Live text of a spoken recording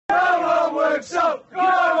works up! Come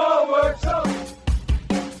on, works up!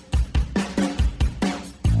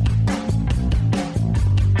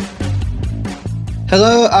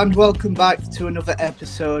 Hello and welcome back to another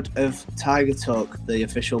episode of Tiger Talk, the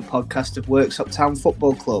official podcast of Cleethorpes Town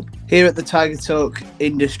Football Club. Here at the Tiger Talk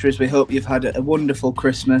Industries, we hope you've had a wonderful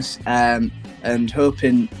Christmas and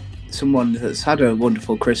hoping someone that's had a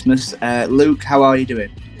wonderful Christmas. Luke, how are you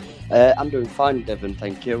doing? I'm doing fine, Devon,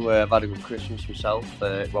 thank you. I've had a good Christmas myself.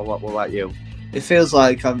 What about you? It feels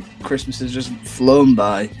like Christmas has just flown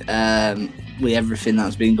by with everything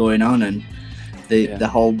that's been going on and the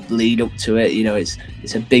whole lead up to it. You know, it's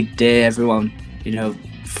a big day. Everyone,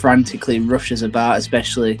 frantically rushes about,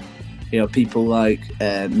 especially, people like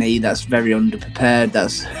me that's very underprepared,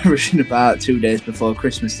 that's rushing about 2 days before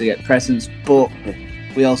Christmas to get presents. But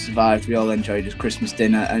we all survived. We all enjoyed his Christmas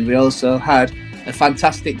dinner, and we also had a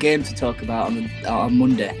fantastic game to talk about on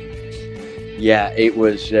Monday. Yeah, it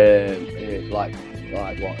was like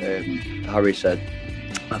what Harry said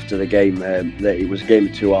after the game, that it was a game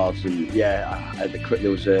of 2 halves, and there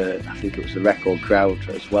was I think it was a record crowd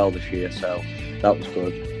as well this year, so that was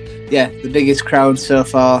good. Yeah, the biggest crowd so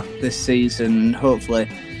far this season. Hopefully,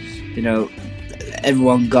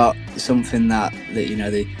 everyone got something that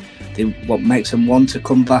what makes them want to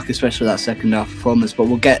come back, especially that second half performance. But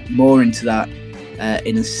we'll get more into that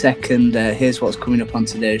in a second. Here's what's coming up on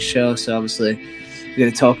today's show. So obviously, we're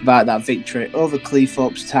going to talk about that victory over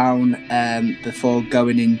Cleethorpes Town before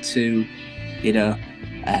going into,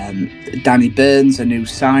 Danny Burns, a new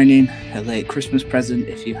signing, a late Christmas present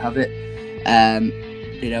if you have it.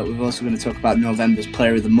 We're also going to talk about November's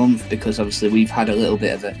Player of the Month, because obviously we've had a little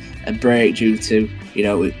bit of a break due to,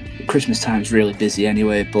 Christmas time's really busy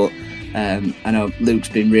anyway, but I know Luke's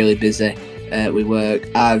been really busy with work.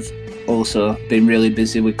 I've also been really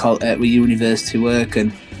busy with university work,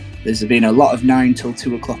 and there's been a lot of 9 till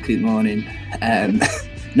 2 o'clock in the morning,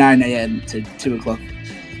 9 a.m. to 2 o'clock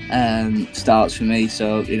starts for me.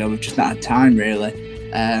 So, we've just not had time really.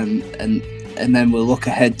 And then we'll look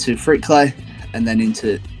ahead to Frickley and then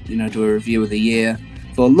into, do a review of the year.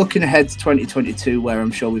 For looking ahead to 2022, where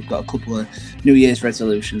I'm sure we've got a couple of New Year's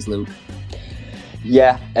resolutions, Luke.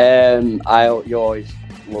 Yeah, you always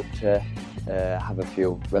love to have a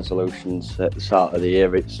few resolutions at the start of the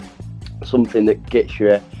year. It's something that gets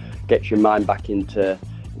your mind back into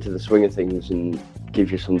the swing of things and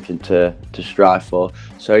gives you something to strive for.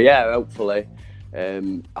 So yeah, hopefully,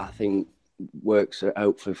 I think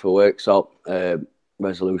hopefully for Worksop,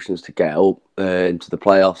 resolutions to get up into the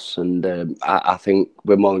playoffs, and I think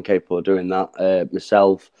we're more than capable of doing that.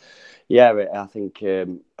 Myself, I think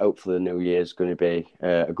hopefully the new year is going to be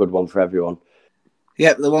a good one for everyone.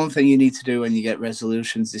 Yeah, the one thing you need to do when you get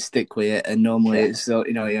resolutions is stick with it, and normally it's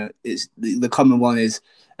it's the common one is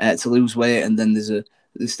to lose weight, and then there's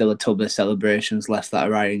still a tub of celebrations left that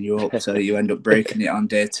are eyeing you up, so you end up breaking it on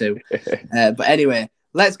day 2. But anyway,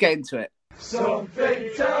 let's get into it. Something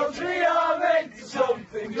tells me I'm into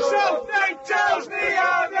something good. Something tells me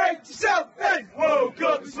I'm into something. Woke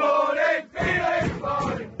up this morning feeling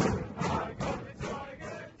fine.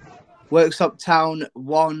 Worksop Town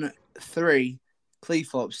 1-3,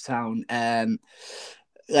 Cleethorpes Town.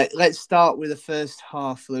 Let's start with the first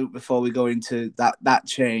half, Luke, before we go into that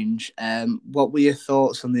change. What were your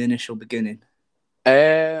thoughts on the initial beginning?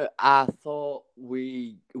 I thought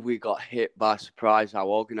we got hit by surprise how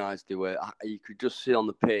organised they were. You could just see on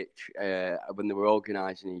the pitch when they were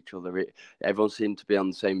organising each other. Everyone seemed to be on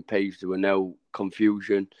the same page. There were no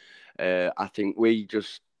confusion. I think we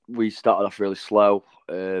started off really slow.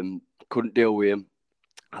 Couldn't deal with him.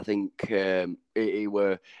 I think it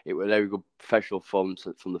were very good professional performance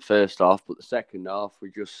from the first half, but the second half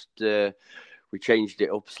we changed it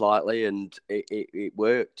up slightly, and it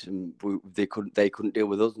worked. And they couldn't deal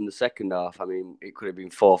with us in the second half. I mean, it could have been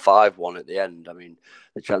 4-5-1 at the end. I mean,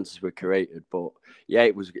 the chances were created, but yeah,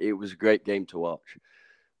 it was a great game to watch.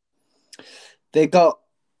 They got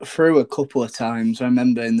through a couple of times. I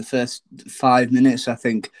remember in the first 5 minutes, I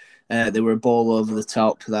think. There were a ball over the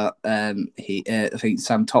top that I think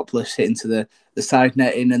Sam Topless hit into the side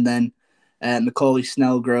netting, and then Macaulay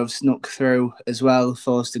Snellgrove snuck through as well,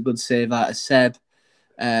 forced a good save out of Seb,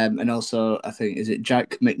 and also I think is it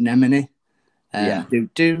Jack McNemini?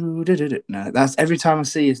 No, that's every time I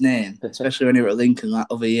see his name, especially when he were at Lincoln that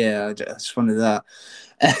other year. I just wanted that.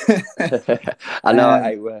 I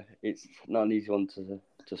know it's not an easy one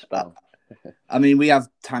to spell. I mean, we have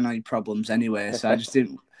tannoy problems anyway, so I just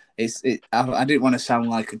didn't. I didn't want to sound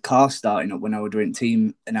like a car starting up when I was doing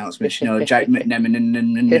team announcements, Jack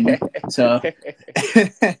McNemon. So,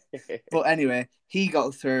 but anyway, he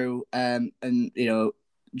got through, and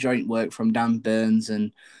joint work from Dan Burns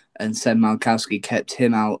and and Sen Malkowski kept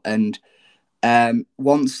him out. And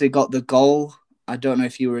once they got the goal, I don't know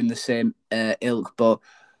if you were in the same ilk, but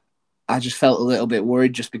I just felt a little bit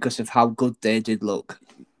worried just because of how good they did look.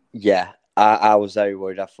 Yeah, I was very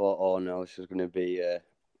worried. I thought, oh no, this is going to be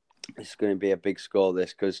a big score.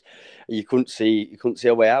 This, because you couldn't see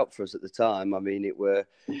a way out for us at the time. I mean, it were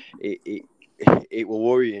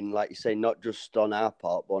worrying, like you say, not just on our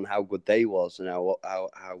part, but on how good they was and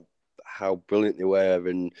how brilliant they were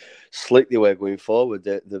and slick they were going forward.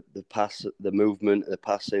 The pass, the movement, the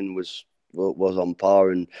passing was on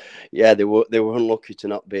par, and yeah, they were unlucky to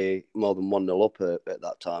not be more than 1-0 up at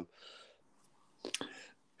that time.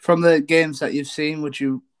 From the games that you've seen, would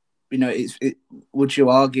you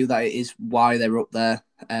argue that it is why they're up there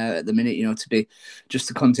at the minute?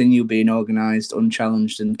 To continue being organised,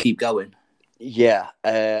 unchallenged, and keep going. Yeah,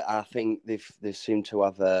 I think they seem to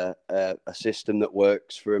have a system that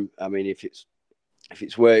works for them. I mean, if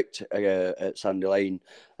it's worked at Sandy Lane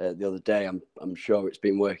the other day, I'm sure it's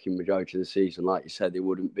been working majority of the season. Like you said, they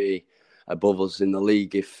wouldn't be above us in the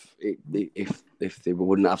league if they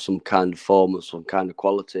wouldn't have some kind of form or some kind of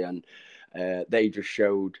quality. And they just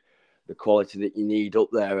showed the quality that you need up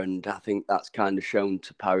there, and I think that's kind of shown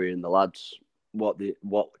to Parry and the lads what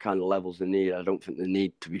kind of levels they need. I don't think they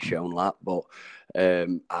need to be shown that, but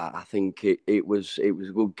I think it was a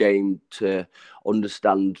good game to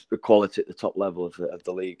understand the quality at the top level of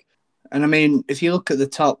the league. And I mean, if you look at the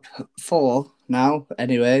top 4 now,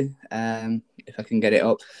 anyway, if I can get it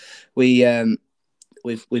up, we've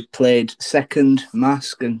played second,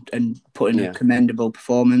 Mask, and put in a commendable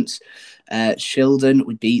performance. Shildon,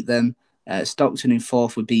 we beat them. Stockton in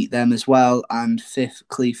 4th, we beat them as well, and 5th,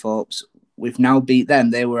 Cleethorpes. We've now beat them.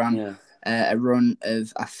 They were on a run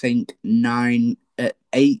of, I think,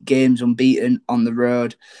 8 games unbeaten on the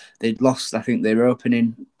road. They'd lost, I think, their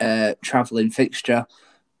opening travelling fixture,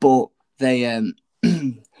 but they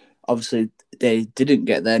obviously they didn't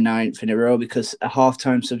get their 9th in a row because a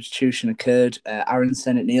half-time substitution occurred. Aaron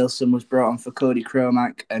Sennett-Nielsen was brought on for Cody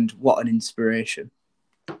Cromack, and what an inspiration!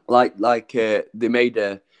 Like they made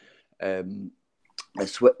a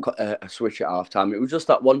switch at half time. It was just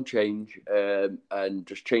that one change, and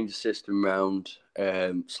just changed the system around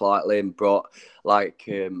slightly, and brought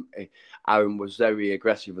Aaron was very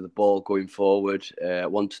aggressive with the ball going forward.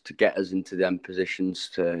 Wanted to get us into them positions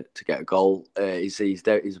to get a goal. He's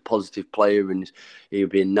a positive player, and he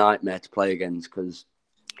would be a nightmare to play against because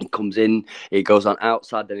he comes in, he goes on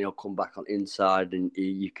outside, then he'll come back on inside, and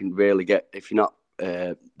you can really get, if you're not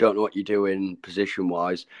don't know what you're doing position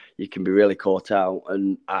wise, you can be really caught out,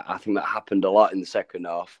 and I think that happened a lot in the second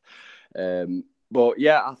half. But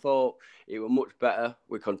yeah, I thought it was much better.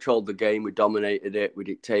 We controlled the game, we dominated it, we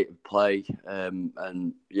dictated play,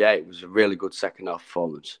 and yeah, it was a really good second half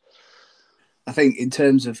performance. I think in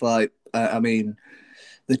terms of the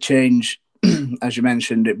change, as you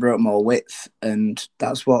mentioned, it brought more width, and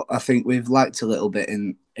that's what I think we've lacked a little bit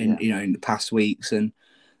in the past weeks, and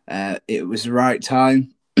it was the right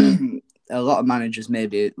time. A lot of managers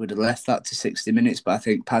maybe would have left that to 60 minutes, but I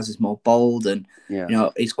think Paz is more bold, and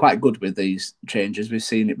he's quite good with these changes. We've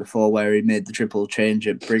seen it before where he made the triple change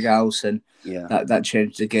at Brighouse, and that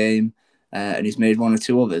changed the game, and he's made 1 or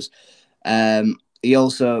 2 others. He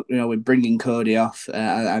also, with bringing Cody off,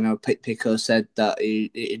 I know Pico said that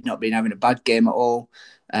he'd not been having a bad game at all,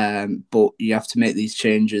 but you have to make these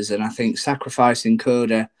changes, and I think sacrificing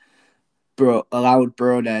Cody allowed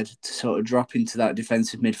Broadhead to sort of drop into that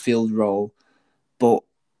defensive midfield role, but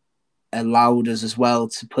allowed us as well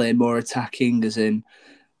to play more attacking, as in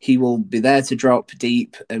he will be there to drop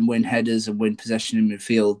deep and win headers and win possession in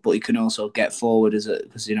midfield, but he can also get forward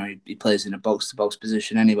because he plays in a box-to-box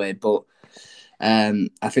position anyway. But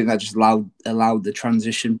I think that just allowed the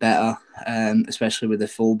transition better, especially with the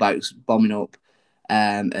fullbacks bombing up.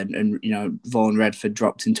 And Vaughan Redford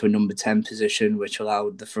dropped into a number 10 position, which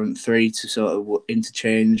allowed the front 3 to sort of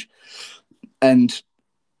interchange. And,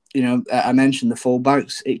 I mentioned the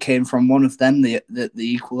fullbacks. It came from one of them, the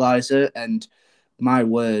equaliser. And my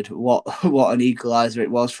word, what an equaliser it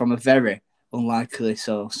was from a very unlikely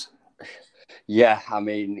source. Yeah, I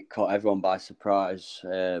mean, it caught everyone by surprise.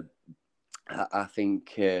 I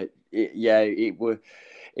think, it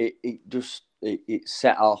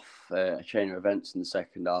set off a chain of events in the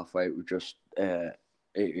second half where it was just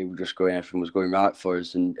going, everything was going right for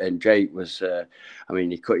us, and Jake was,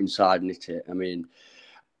 he cut inside and hit it. I mean,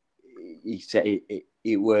 he said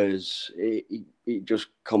it was just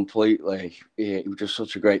completely. It was just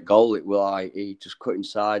such a great goal. It was he just cut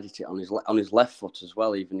inside, hit it on his left foot as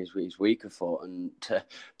well, even his weaker foot, and to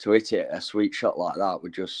hit it a sweet shot like that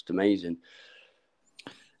was just amazing.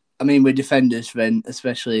 I mean, with defenders, then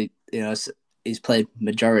especially, he's played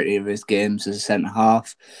majority of his games as a centre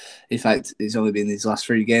half. In fact, he's only been these last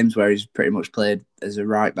 3 games where he's pretty much played as a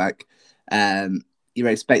right back. You're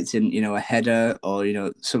expecting, a header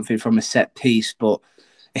or something from a set piece, but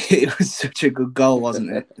it was such a good goal,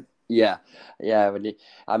 wasn't it? Yeah.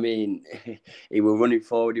 I mean, he was running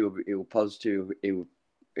forward. He was positive. He was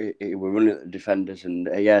running at the defenders, and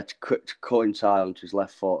to coincide onto his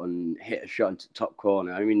left foot and hit a shot into the top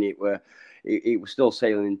corner. I mean, it was still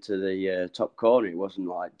sailing into the top corner. It wasn't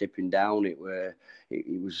like dipping down. It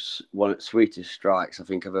was one of the sweetest strikes I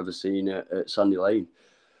think I've ever seen at Sandy Lane.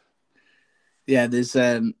 Yeah, there's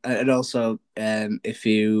and also I'm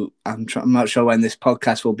not sure when this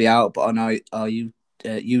podcast will be out, but on our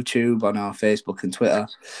YouTube, on our Facebook and Twitter,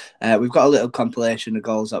 we've got a little compilation of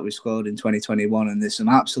goals that we scored in 2021, and there's some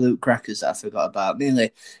absolute crackers that I forgot about.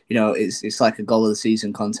 Mainly, it's like a goal of the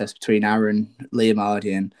season contest between Aaron, Liam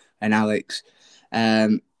Hardy, and Alex,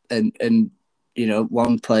 and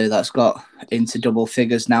one player that's got into double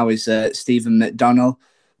figures now is Stephen McDonnell.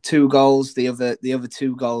 2 goals. The other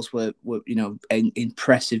 2 goals were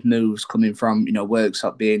impressive moves coming from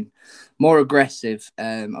Worksop being more aggressive.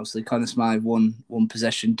 Obviously, Connor Smythe won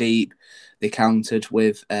possession deep. They countered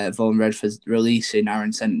with Vaughan Redford releasing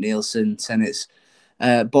Aaron Nielsen. Sennett's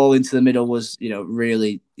ball into the middle was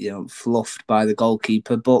really fluffed by the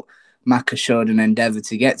goalkeeper, but Macca showed an endeavour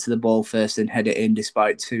to get to the ball first and head it in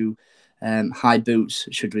despite 2 high boots,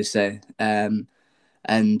 should we say.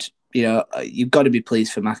 And you've got to be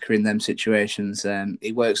pleased for Macca in them situations.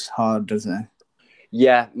 He works hard, doesn't he?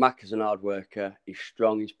 Yeah, Macca's an hard worker. He's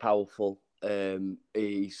strong, he's powerful.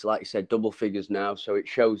 He's, like you said, double figures now, so it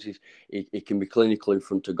shows he can be clinical in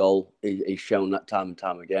front of goal. He's shown that time and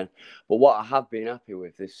time again. But what I have been happy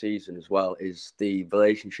with this season as well is the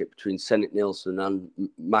relationship between Sennett Nielsen and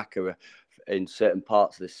Macca in certain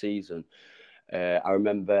parts of this season. I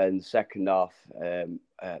remember in the second half,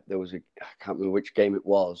 there was I can't remember which game it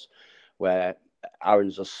was, where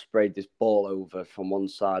Aaron's just sprayed this ball over from one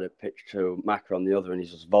side of the pitch to Macca on the other, and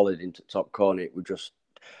he's just volleyed into the top corner. It was just,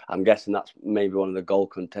 I'm guessing that's maybe one of the goal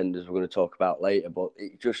contenders we're going to talk about later, but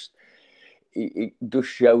it just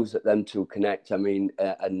shows that them two connect. I mean,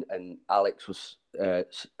 and Alex was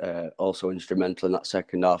also instrumental in that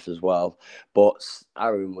second half as well. But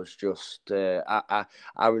Aaron was just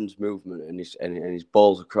Aaron's movement and his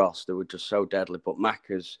balls across, they were just so deadly. But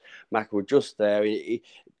Macca were just there.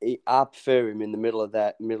 I prefer him in the middle of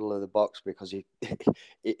the box because he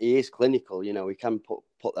is clinical. He can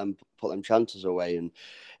put them chances away, and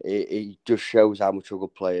he just shows how much of a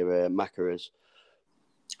good player Macca is.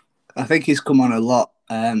 I think he's come on a lot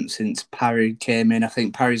since Parry came in. I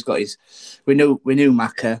think Parry's got we knew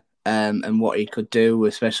Macca and what he could do,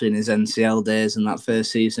 especially in his NCL days and that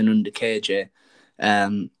first season under KJ.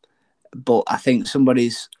 But I think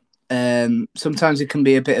sometimes it can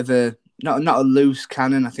be a bit of a not a loose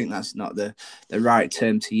cannon. I think that's not the right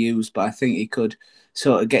term to use, but I think he could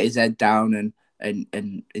sort of get his head down and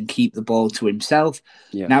keep the ball to himself.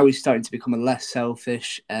 Yeah. Now he's starting to become a less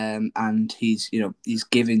selfish, and he's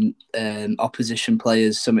giving opposition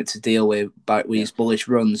players something to deal with his bullish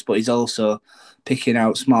runs, but he's also picking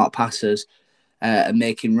out smart passes and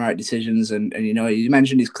making right decisions. And you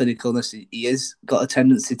mentioned his clinicalness. He has got a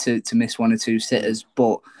tendency to miss 1 or 2 sitters,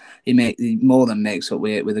 but he more than makes up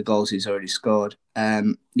with the goals he's already scored.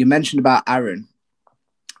 You mentioned about Aaron,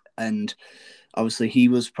 and obviously, he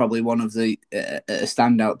was probably one of the a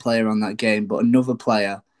standout player on that game, but another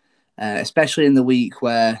player, especially in the week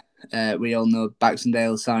where we all know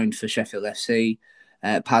Baxendale signed for Sheffield FC.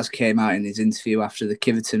 Paz came out in his interview after the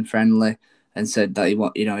Kiverton friendly and said that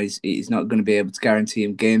he's not going to be able to guarantee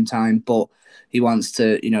him game time, but he wants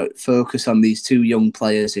to focus on these 2 young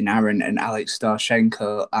players in Aaron and Alex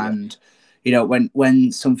Starshenko. And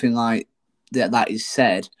when something like that is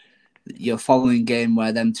said, your following game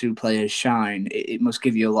where them 2 players shine, it must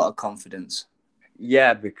give you a lot of confidence.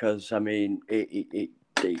 Yeah, because I mean, it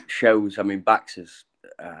shows. I mean, Bax is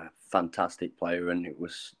a fantastic player, and it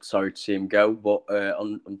was sorry to see him go. But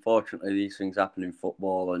unfortunately, these things happen in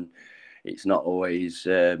football, and it's not always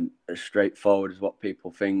as straightforward as what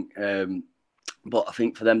people think. But I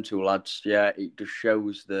think for them 2 lads, it just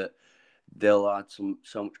shows that they'll add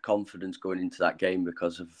so much confidence going into that game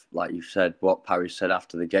because of, like you said, what Parry said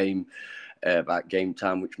after the game about game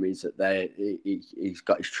time, which means that he's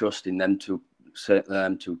got his trust in them two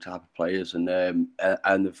type of players, and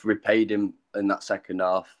they've repaid him in that second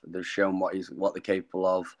half. They've shown what they're capable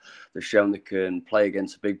of. They've shown they can play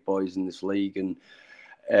against the big boys in this league, and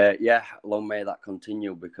long may that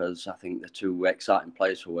continue because I think they're 2 exciting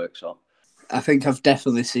players for Worksop. I think I've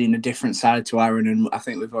definitely seen a different side to Aaron, and I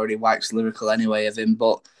think we've already waxed lyrical anyway of him.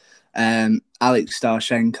 But Alex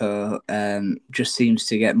Starshenko just seems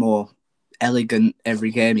to get more elegant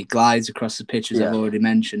every game. He glides across the pitch, as I've already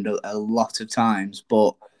mentioned a lot of times,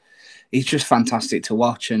 but he's just fantastic to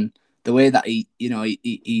watch. And the way that he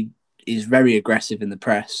is very aggressive in the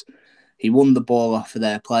press. He won the ball off of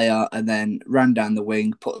their player and then ran down the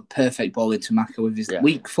wing, put a perfect ball into Maka with his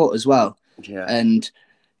weak foot as well. Yeah. And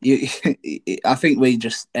I think we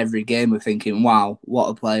just, every game, we're thinking, wow, what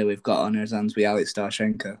a player we've got on our hands with Alex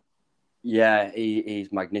Starshenko. Yeah,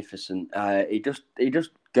 he's magnificent. He just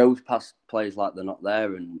goes past players like they're not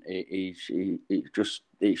there, and it's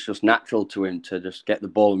just natural to him to just get the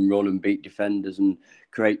ball and run and beat defenders and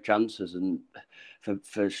create chances. And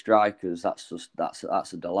for strikers,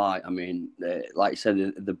 that's a delight. I mean, like you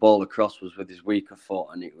said, the ball across was with his weaker foot,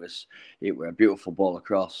 and it was a beautiful ball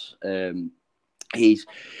across. He's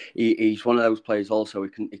one of those players. Also,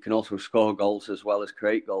 he can also score goals as well as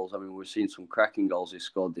create goals. I mean, we've seen some cracking goals he's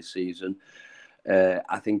scored this season.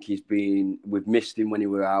 I think we've missed him when he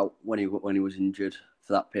were out, when he was injured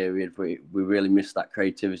for that period. We really missed that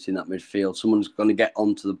creativity in that midfield. Someone's going to get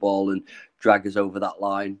onto the ball and drag us over that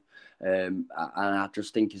line. And I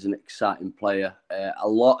just think he's an exciting player. A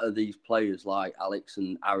lot of these players like Alex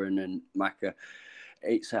and Aaron and Maka,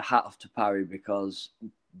 it's a hat off to Parry because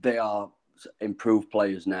they are improved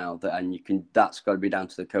players now, that's got to be down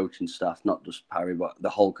to the coaching staff, not just Parry, but the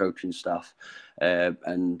whole coaching staff.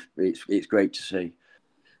 And it's great to see.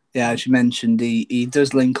 Yeah, as you mentioned, he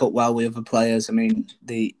does link up well with other players. I mean,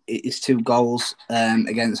 his 2 goals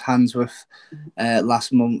against Handsworth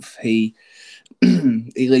last month, he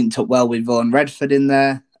linked up well with Vaughan Redford in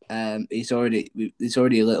there. There's already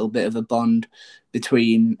a little bit of a bond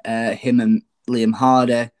between him and Liam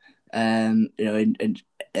Hardy. And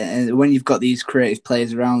when you've got these creative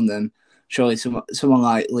players around them, surely someone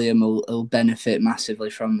like Liam will benefit massively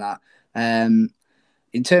from that.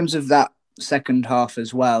 In terms of that second half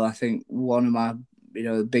as well, I think one of my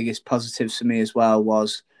the biggest positives for me as well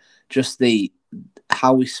was just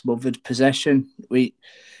how we smothered possession.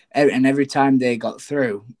 And every time they got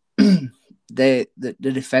through, the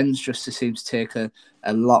defence just seems to take a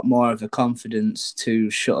lot more of a confidence to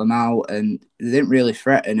shut them out, and they didn't really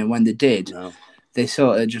threaten. And when they did, they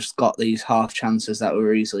sort of just got these half chances that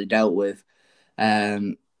were easily dealt with.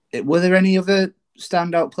 Were there any other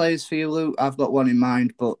standout players for you, Luke? I've got one in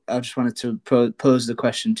mind, but I just wanted to pose the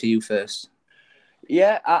question to you first.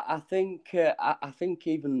 Yeah, I think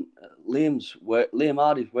even Liam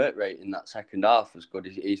Hardy's work rate in that second half was good.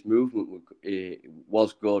 His movement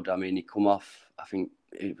was good. I mean, he come off. I think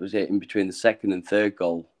it was in between the second and third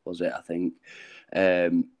goal. Was it? I think.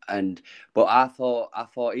 But I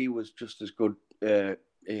thought he was just as good. I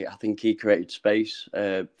think he created space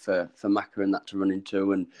for Maka and that to run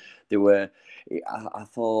into, and they were. I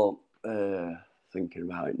thought. Thinking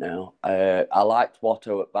about it now, I liked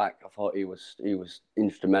Watto at back. I thought he was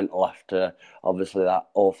instrumental after obviously that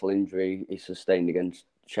awful injury he sustained against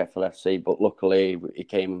Sheffield FC. But luckily he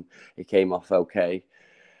came off okay.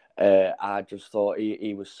 I just thought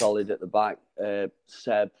he was solid at the back.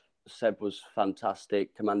 Seb was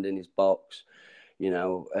fantastic, commanding his box.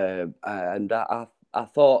 And I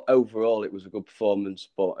thought overall it was a good performance.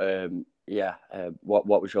 But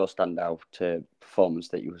what was your standout performance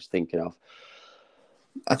that you was thinking of?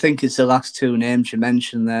 I think it's the last 2 names you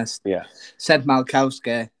mentioned there. Yeah. Seb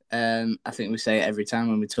Malkowski. I think we say it every time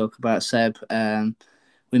when we talk about Seb.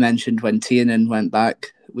 We mentioned when Tiernan went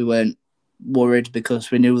back, we weren't worried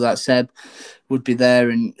because we knew that Seb would be there,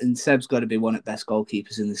 and Seb's got to be one of the best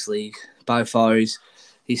goalkeepers in this league. By far, he's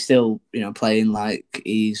still playing like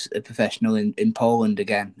he's a professional in Poland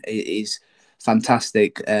again. He's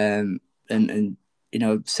fantastic, and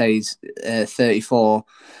say he's 34,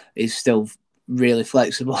 he's still really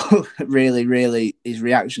flexible. really, his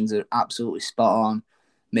reactions are absolutely spot on.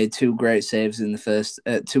 Made 2 great saves in the first,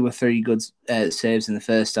 2 or 3 good saves in the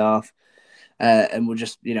first half, and were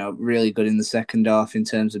just really good in the second half in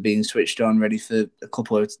terms of being switched on, ready for a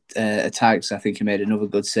couple of attacks. I think he made another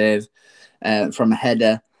good save from a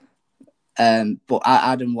header. But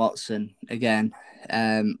Adam Watson again,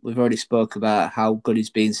 we've already spoke about how good he's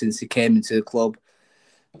been since he came into the club.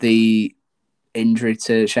 The injury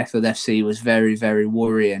to Sheffield FC was very, very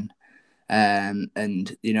worrying.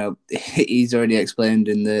 And he's already explained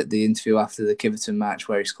in the interview after the Kiverton match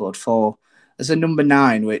where he scored 4 as a number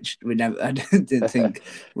 9, which I didn't think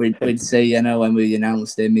we'd see. When we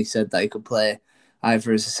announced him, he said that he could play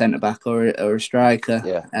either as a centre back or a striker.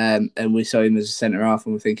 Yeah. And we saw him as a centre half,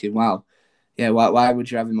 and we're thinking, wow, yeah, why would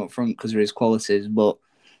you have him up front because of his qualities? But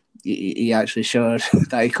he actually showed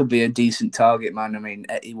that he could be a decent target man. I mean,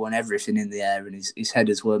 he won everything in the air, and his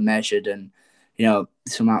headers were measured, and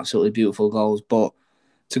some absolutely beautiful goals. But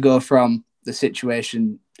to go from the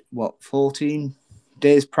situation, 14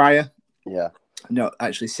 days prior? Yeah. No,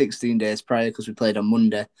 actually 16 days prior, because we played on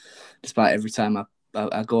Monday. Despite every time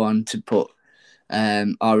I go on to put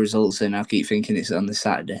our results in, I keep thinking it's on the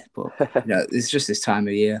Saturday. But it's just this time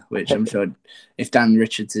of year, which I'm sure if Dan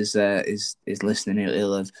Richards is listening,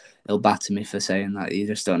 he'll batter me for saying that. You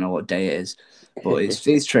just don't know what day it is, but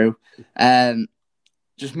it's true.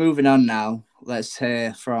 Just moving on now. Let's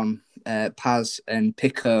hear from Paz and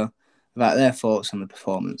Pico about their thoughts on the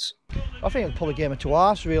performance. I think it's probably a game of two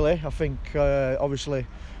halves, really. I think obviously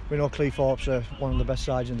we know Cleethorpes are one of the best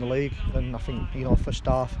sides in the league, and I think first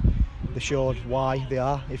half they showed why they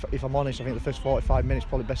are. If I'm honest, I think the first 45 minutes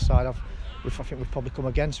probably the best side I think we've probably come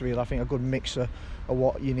against, really. I think a good mix of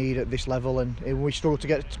what you need at this level, and we struggled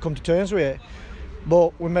to come to terms with it.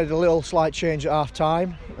 But we made a little slight change at half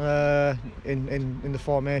time in the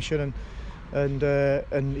formation, and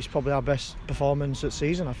it's probably our best performance at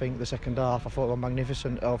season. I think the second half I thought were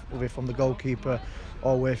magnificent, from the goalkeeper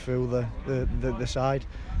all the way through the side.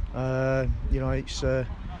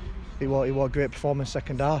 It was a great performance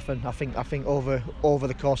second half, and I think over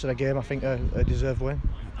the course of the game, I think a deserved win.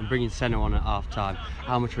 And bringing Senna on at half time,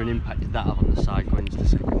 how much of an impact did that have on the side going into the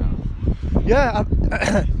second half? Yeah,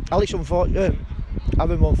 Alex, I've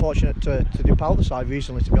been more fortunate to dip out the side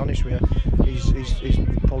recently, to be honest with you. He's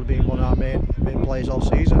probably been one of our main players all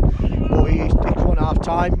season. But he come on half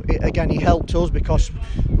time. Again, he helped us because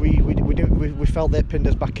we felt they pinned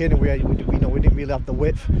us back in, and we didn't really have the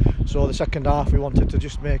width. So the second half we wanted to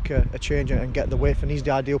just make a change and get the width, and he's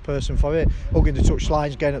the ideal person for it. Hugging the touch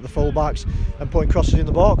lines, getting at the full backs, and putting crosses in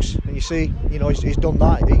the box. And you see, he's done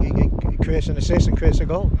that. He creates an assist and creates a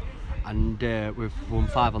goal. And we've won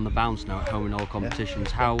 5 on the bounce now at home in all competitions.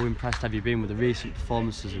 Yeah. How impressed have you been with the recent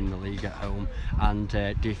performances in the league at home? And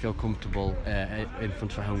do you feel comfortable in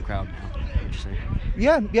front of a home crowd now? What would you say?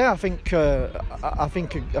 Yeah. I think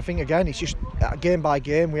again, it's just game by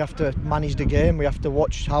game. We have to manage the game. We have to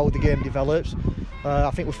watch how the game develops.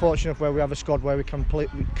 I think we're fortunate where we have a squad where we can we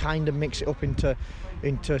kind of mix it up into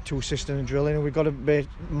two systems and drilling, and we've got to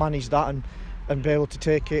manage that and be able to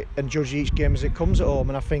take it and judge each game as it comes at home.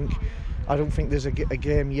 And I don't think there's a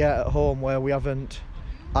game yet at home where we haven't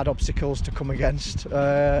had obstacles to come against,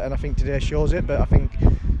 and I think today shows it. But I think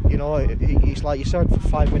it's like you said,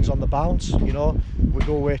 5 wins on the bounce. We go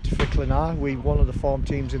away to Ficklin, we're one of the form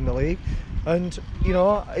teams in the league, and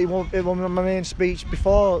it was my main speech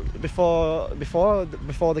before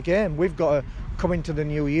the game. We've got to come into the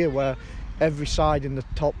new year where every side in the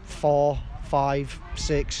top 4, 5,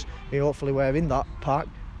 6, hopefully we're in that pack,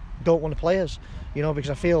 don't want to play us, because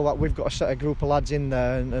I feel that we've got to set a group of lads in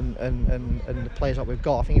there and the players that we've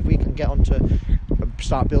got. I think if we can get on to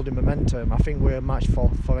start building momentum, I think we're a match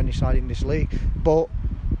for any side in this league. But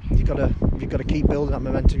you've got to keep building that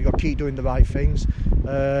momentum. You've got to keep doing the right things,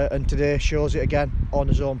 and today shows it again on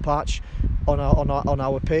his own patch, on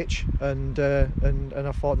our pitch, and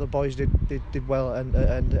I thought the boys did well at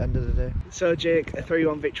the end of the day. So Jake, a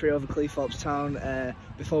 3-1 victory over Cleethorpes Town.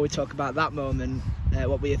 Before we talk about that moment,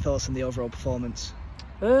 what were your thoughts on the overall performance?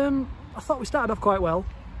 I thought we started off quite well.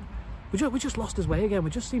 We just lost his way again.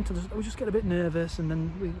 We just get a bit nervous, and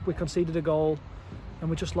then we conceded a goal, and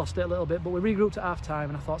we just lost it a little bit. But we regrouped at half time,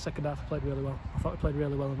 and I thought second half we played really well. I thought we played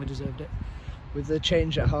really well, and we deserved it. With the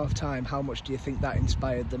change at half time, how much do you think that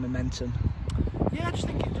inspired the momentum? Yeah, I just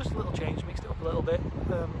think it just a little change, mixed it up a little bit.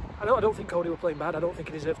 I don't think Cody were playing bad. I don't think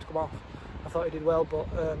he deserved to come off. I thought he did well, but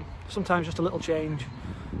sometimes just a little change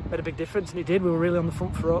made a big difference, and he did. We were really on the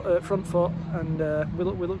front foot, and we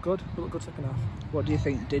looked good. We looked good second half. What do you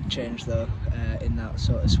think did change though in that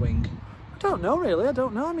sort of swing? I don't know really. I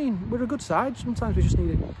don't know. I mean, we're a good side. Sometimes we just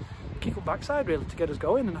need a kick up backside really to get us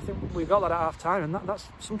going, and I think we got that at half time, and that's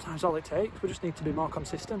sometimes all it takes. We just need to be more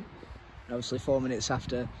consistent. Obviously 4 minutes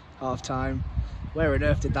after half time, where on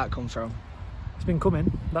earth did that come from? It's been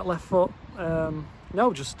coming, that left foot.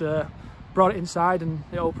 Just brought it inside and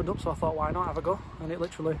it opened up, so I thought why not have a go, and it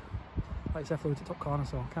literally, like I said, flew to top corner,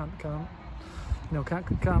 so can't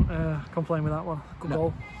complain with that one. Good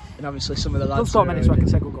goal. And obviously some of the lads don't stop many so I can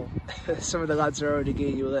say good goal. Some of the lads are already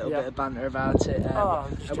giving you a little bit of banter about it.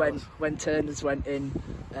 And when Turners went in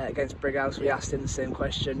against Brighouse, we asked him the same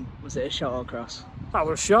question: was it a shot or cross? That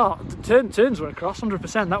was a shot. Turns were a cross,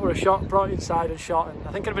 100%. That were a shot, brought it inside and shot. And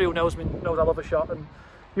I think anybody who knows me knows I love a shot. And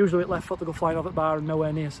usually at left foot they go flying off at bar and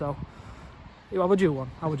nowhere near. So I would do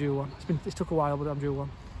one. It took a while, but I'm due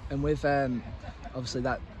one. And with obviously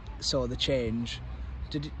that sort of the change,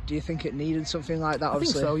 Do you think it needed something like that?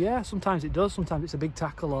 Obviously? I think so, yeah. Sometimes it does. Sometimes it's a big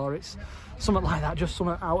tackle or it's something like that, just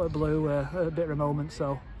something out of blue, a bit of a moment.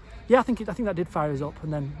 So, yeah, I think that did fire us up,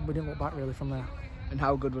 and then we didn't look back really from there. And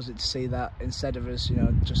how good was it to see that instead of us,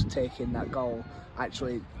 just taking that goal,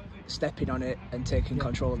 actually stepping on it and taking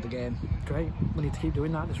control of the game? Great. We need to keep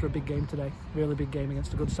doing that. This was a big game today, really big game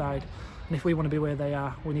against a good side. And if we want to be where they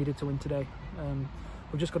are, we needed to win today.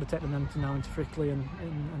 We've just got to take the momentum now into Frickley and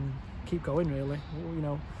keep going, really.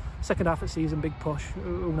 Second half of the season, big push.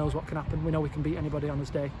 Who knows what can happen? We know we can beat anybody on this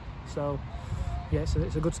day. So, yeah,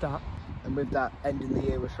 it's a good start. And with that, ending the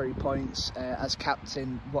year with 3 points, as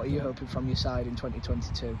captain, what are you hoping from your side in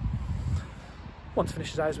 2022? Want to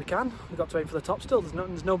finish as high as we can. We've got to aim for the top still.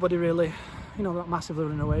 There's nobody really, not massively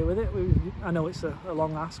running away with it. I know it's a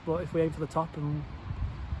long ask, but if we aim for the top and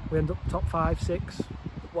we end up top 5, 6,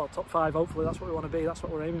 well, top 5, hopefully that's what we want to be. That's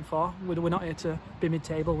what we're aiming for. We're not here to be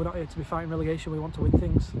mid-table. We're not here to be fighting relegation. We want to win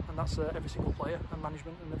things, and that's every single player and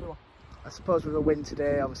management and everyone. I suppose with a win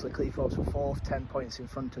today, obviously Cleethorpes were 4th, 10 points in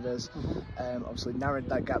front of us. Obviously narrowed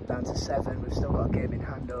that gap down to 7. We've still got a game in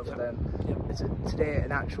hand over them. It's today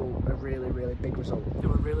a really, really big result. It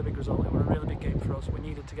was a really big result. It was a really big game for us. We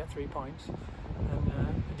needed to get 3 points, and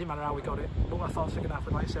it didn't matter how we got it. But I thought second half,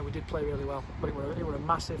 like I said, we did play really well. But it was a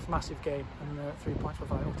massive, massive game, and 3 points were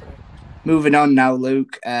vital today. Moving on now,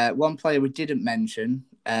 Luke. One player we didn't mention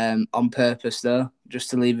on purpose, though,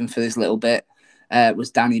 just to leave him for this little bit,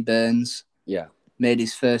 was Danny Burns. Yeah. Made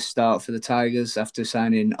his first start for the Tigers after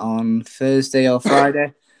signing on Thursday or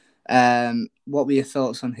Friday. What were your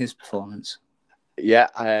thoughts on his performance?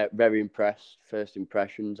 Yeah, very impressed. First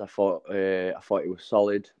impressions, I thought he was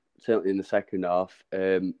solid. Certainly in the second half,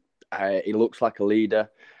 he looks like a leader.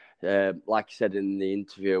 Like I said in the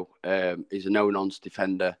interview, he's a no-nonsense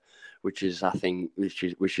defender, which is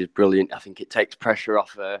brilliant. I think it takes pressure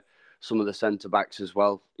off some of the centre backs as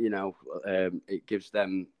well. It gives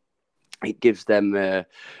them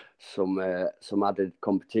some added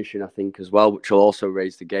competition, I think, as well, which will also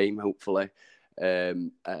raise the game, hopefully.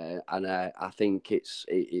 And I think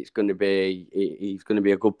he's going to be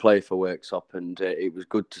a good player for Worksop, and it was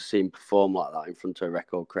good to see him perform like that in front of a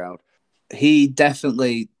record crowd. He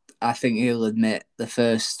definitely, I think he'll admit, the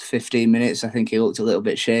first 15 minutes, I think he looked a little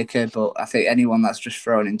bit shaky, but I think anyone that's just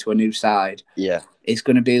thrown into a new side, it's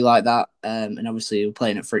going to be like that. And obviously we're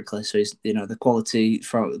playing at Frickley, so he's, the quality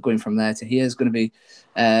from going from there to here is going to be,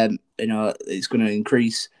 it's going to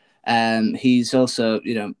increase. He's also,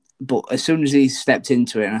 but as soon as he stepped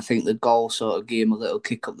into it, and I think the goal sort of gave him a little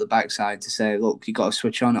kick up the backside to say, look, you got to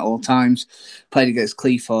switch on at all times. Played against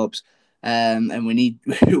Cleethorpes, and we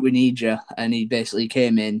need you. And he basically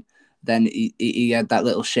came in. Then he had that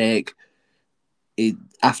little shake.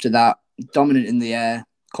 After that, dominant in the air,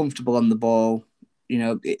 comfortable on the ball.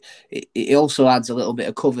 It also adds a little bit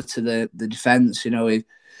of cover to the defence.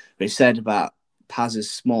 He said about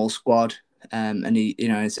Paz's small squad. And he,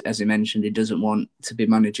 as he mentioned, he doesn't want to be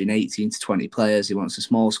managing 18 to 20 players. He wants a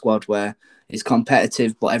small squad where it's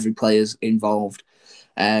competitive, but every player's involved.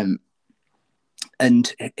 And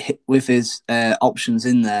with his options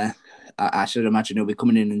in there, I should imagine he'll be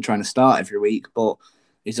coming in and trying to start every week. But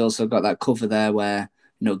he's also got that cover there where,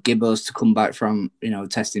 Gibbo's to come back from,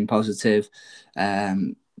 testing positive.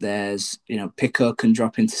 There's, Pico can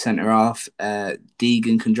drop into centre half.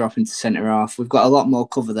 Deegan can drop into centre half. We've got a lot more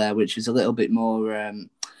cover there, which is a little bit more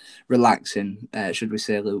relaxing, should we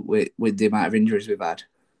say, with the amount of injuries we've had.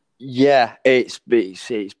 Yeah, it's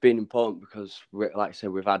been important because, like I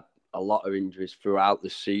said, we've had a lot of injuries throughout the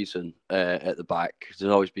season at the back.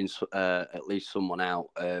 There's always been at least someone out.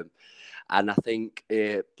 And I think,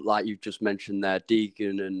 like you've just mentioned there,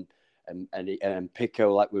 Deegan and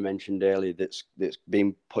Pico, like we mentioned earlier, that's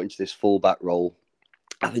been put into this fullback role.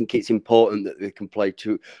 I think it's important that they can play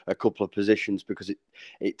a couple of positions because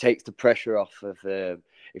it takes the pressure off of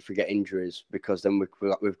if we get injuries, because then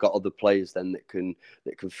we've got other players then that can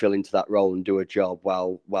fill into that role and do a job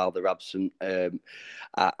while they're absent.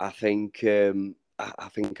 I think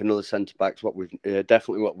another centre back's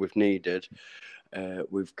definitely what we've needed.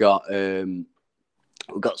 We've got some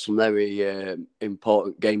very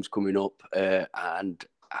important games coming up, and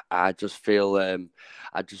I just feel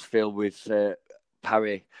with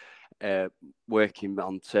Parry working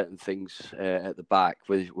on certain things at the back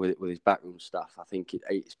with his backroom staff, I think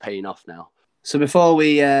it's paying off now. So before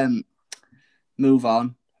we move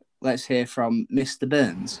on, let's hear from Mr.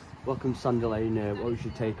 Burns. Welcome, Sandy Lane. What was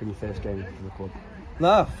your take on your first game for the club?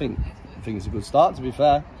 No, I think it's a good start, to be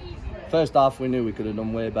fair. First half we knew we could have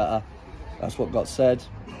done way better. That's what got said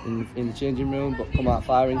in the changing room, but come out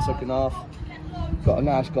firing second half. Got a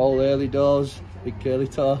nice goal early doors. big curly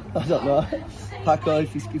toe. I don't know. Paco,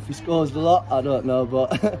 if he scores a lot, I don't know.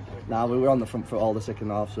 But nah, we were on the front foot all the second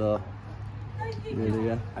half, so really,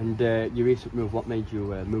 yeah. And your recent move, what made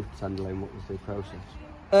you move to Sandy Lane? What was the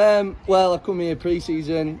process? Well, I come here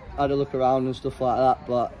pre-season, had a look around and stuff like that,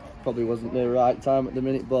 but probably wasn't the right time at the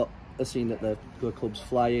minute. But I've seen that the club's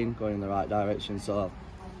flying, going in the right direction, so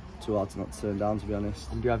too hard to not turn down, to be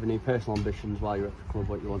honest. And do you have any personal ambitions while you're at the club,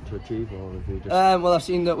 what you want to achieve, or have you just... Well, I've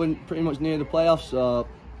seen that we're pretty much near the playoffs, so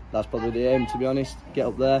that's probably the aim, to be honest. Get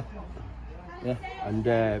up there. Yeah. And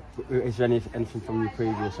is there anything from your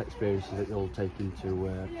previous experiences that you'll take into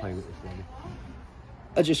playing at this level?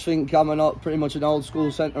 I just think I'm pretty much an old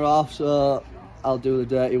school centre half, so I'll do the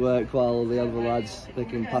dirty work while the other lads, they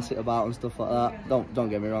can pass it about and stuff like that. Don't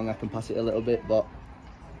get me wrong, I can pass it a little bit, but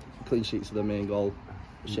clean sheets are the main goal.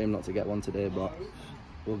 Shame not to get one today, but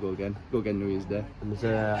we'll go again New Year's Day. And there's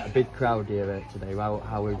a big crowd here today.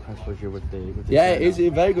 How impressed was you with the yeah, turnout? It is a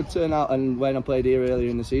very good turnout, and when I played here earlier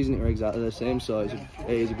in the season, it was exactly the same, so it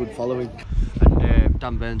is a good following. And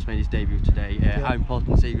Dan Burns made his debut today. How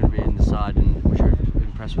important is he going to be in the side, and was you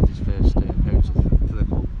impressed with his first appearance for the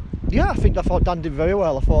club? Yeah, I thought Dan did very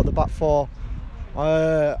well. I thought the back four,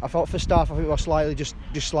 I thought first half I think we were just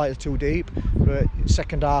slightly too deep, but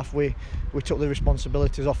second half we took the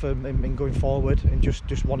responsibilities off him in going forward and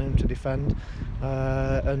just wanted him to defend,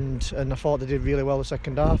 and I thought they did really well the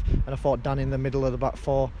second half, and I thought Dan in the middle of the back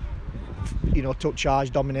four, took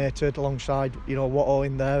charge, dominated alongside Watto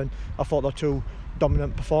in there, and I thought they're two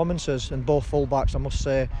dominant performances, and both full-backs, I must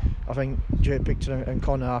say. I think Jay Picton and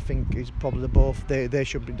Connor, I think is probably both, they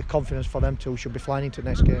should be, the confidence for them two should be flying into the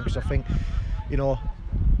next game, because I think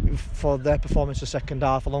for their performance the second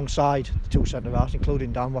half alongside the two centre-halves,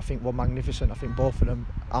 including Dan, I think were magnificent. I think both of them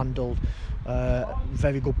handled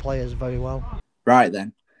very good players very well. Right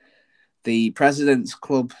then, the President's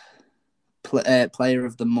Club Player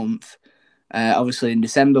of the Month. Obviously in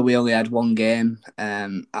December we only had one game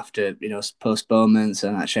after postponements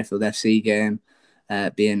and that Sheffield FC game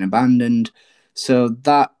being abandoned. So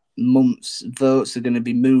that month's votes are going to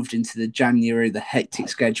be moved into the January, the hectic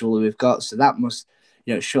schedule we've got. So that must,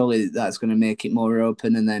 surely that's going to make it more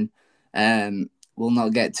open, and then we'll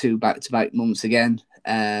not get two back-to-back months again,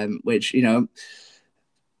 which,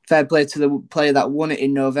 fair play to the player that won it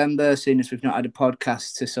in November, seeing as we've not had a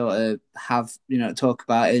podcast to sort of have, talk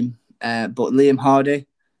about him. But Liam Hardy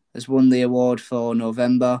has won the award for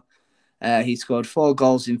November. He scored 4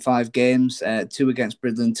 goals in 5 games, 2 against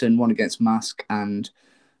Bridlington, 1 against Mask, and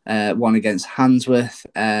 1 against Handsworth.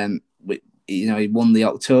 He won the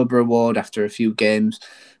October award after a few games,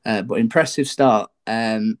 but impressive start.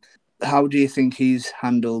 How do you think he's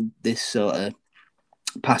handled this sort of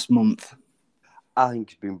past month? I think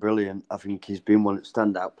he's been brilliant. I think he's been one of the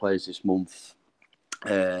standout players this month.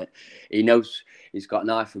 He knows he's got an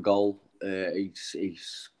eye for goal.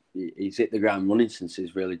 He's hit the ground running since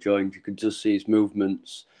he's really joined. You could just see his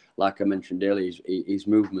movements. Like I mentioned earlier, his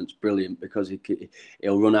movement's brilliant because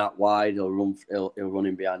he'll run out wide, he'll run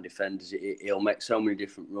in behind defenders. He'll make so many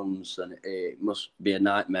different runs, and it must be a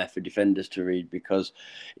nightmare for defenders to read, because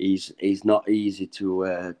he's not easy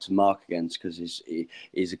to mark against, because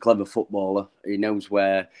he's a clever footballer. He knows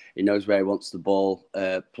where he wants the ball.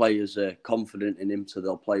 Players are confident in him, so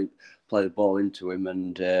they'll play the ball into him,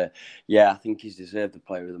 and I think he's deserved the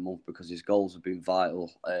Player of the Month because his goals have been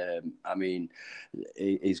vital.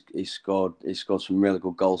 He's scored some really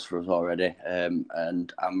good goals for us already,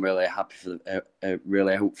 and I'm really happy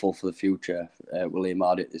really hopeful for the future. William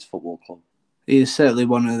Hardy at this football club. He is certainly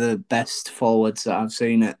one of the best forwards that I've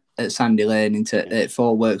seen at Sandy Lane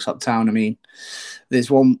for Worksop Town. I mean,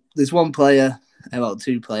 there's one player, well,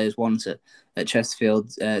 2 players, one's at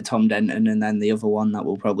Chesterfield, Tom Denton, and then the other one that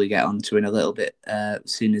we'll probably get onto in a little bit, as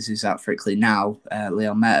soon as he's at Frickley now,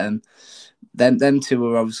 Leon Metham. Them 2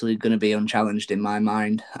 are obviously going to be unchallenged in my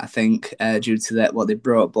mind, I think, due to what they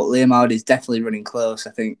brought. But Liam Hardy's definitely running close.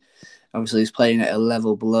 I think, obviously, he's playing at a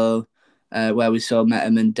level below where we saw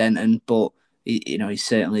Metham and Denton, but he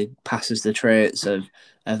certainly passes the traits of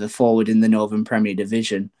a forward in the Northern Premier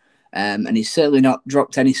Division. And he's certainly not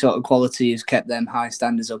dropped any sort of quality. He's kept them high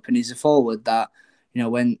standards up, and he's a forward that,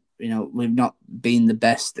 when we've not been the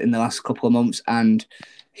best in the last couple of months, and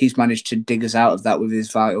he's managed to dig us out of that with his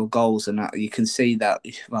vital goals, and that you can see that.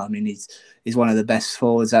 Well, I mean, he's one of the best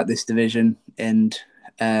forwards at this division, and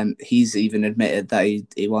he's even admitted that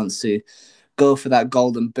he wants to go for that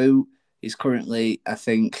golden boot. He's currently, I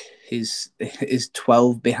think, is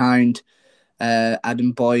 12 behind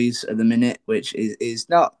Adam Boyes at the minute, which is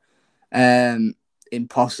not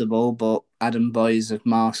impossible, but Adam Boyes of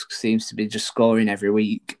Marsk seems to be just scoring every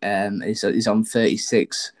week. He's on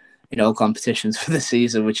 36 all competitions for the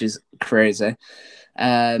season, which is crazy.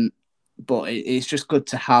 But it's just good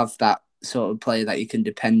to have that sort of player that you can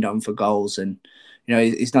depend on for goals, and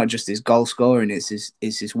it's not just his goal scoring; it's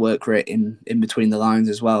his work rate in between the lines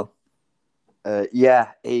as well.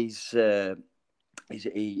 He's an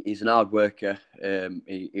hard worker.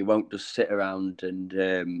 He won't just sit around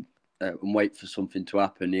and wait for something to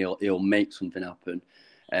happen. He'll make something happen.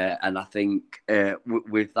 And I think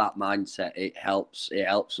with that mindset, it helps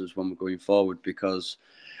us when we're going forward, because,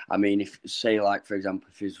 I mean, if say, like, for example,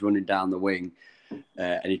 if he's running down the wing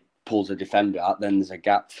and he pulls a defender out, then there's a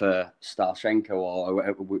gap for Starshenko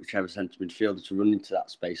or whichever centre midfielder to run into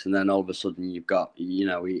that space, and then all of a sudden you've got,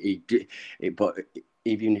 but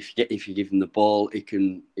even if you give him the ball, he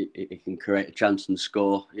can create a chance and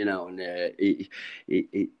score, and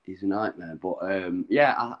he's a nightmare. But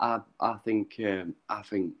I think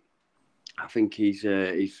he's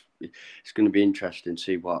it's going to be interesting to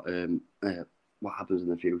see what happens in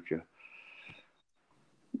the future.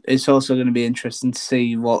 It's also going to be interesting to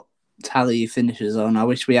see what tally he finishes on. I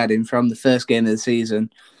wish we had him from the first game of the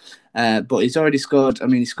season, but he's already scored. I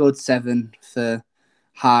mean, he scored 7 for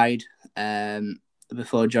Hyde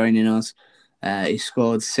before joining us. He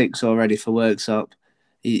scored 6 already for Worksop.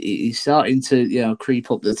 He's starting to creep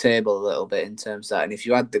up the table a little bit in terms of that. And if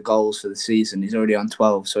you add the goals for the season, he's already on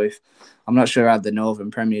 12. So I'm not sure I had the Northern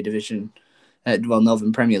Premier League,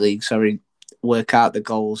 work out the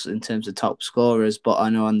goals in terms of top scorers, but I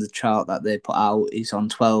know on the chart that they put out, he's on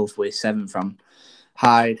 12 with 7 from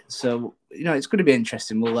Hyde. So it's going to be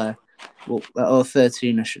interesting. We'll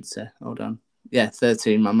 13, I should say. Hold on. Yeah,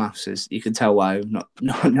 13. My maths is. You can tell why I've not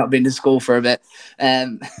been to school for a bit.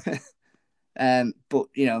 But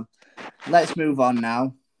let's move on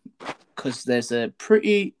now, because there's a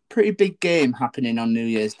pretty big game happening on New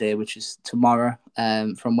Year's Day, which is tomorrow.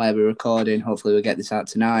 From where we're recording, hopefully we'll get this out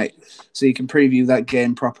tonight, so you can preview that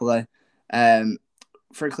game properly. For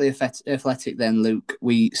Cleethorpes Athletic, then, Luke,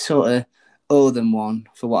 we sort of owe them one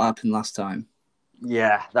for what happened last time.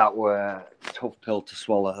 Yeah, that were a tough pill to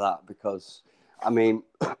swallow, that, because, I mean,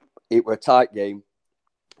 it were a tight game.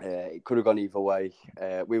 It could have gone either way.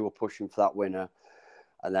 We were pushing for that winner,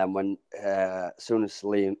 and then when as soon as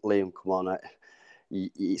Liam come on it,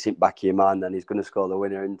 it's in the back of your mind, then he's going to score the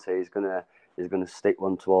winner, isn't he? He's going to stick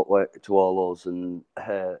one to all us, and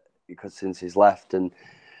because since he's left, and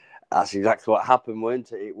that's exactly what happened,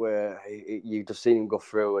 weren't it? You just seen him go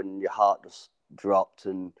through, and your heart just dropped,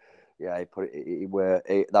 and yeah,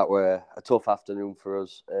 that were a tough afternoon for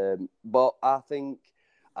us. But I think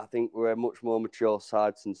we're a much more mature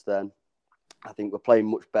side since then. I think we're playing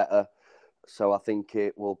much better. So I think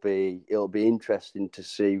it'll be interesting to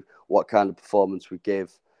see what kind of performance we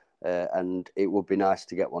give, and it would be nice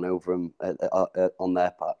to get one over them on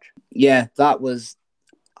their patch. Yeah, that was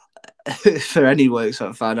for any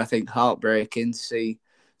Worksop fan, I think, heartbreaking to see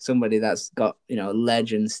somebody that's got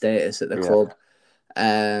legend status at the club.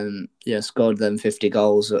 Scored them 50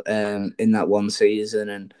 goals in that one season,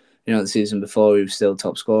 and the season before he was still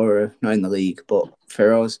top scorer, not in the league, but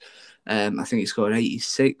for us, I think he scored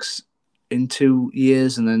 86 in 2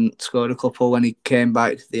 years, and then scored a couple when he came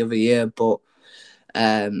back the other year. But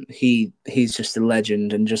he's just a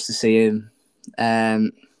legend, and just to see him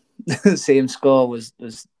score was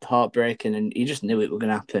heartbreaking, and you just knew it was going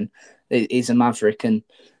to happen. He's a maverick, and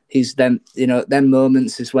he's them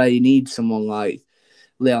moments is where you need someone like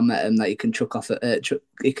Leon Mettam that you can chuck off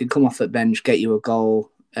he can come off at bench, get you a goal.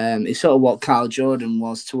 It's sort of what Carl Jordan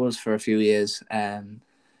was to us for a few years.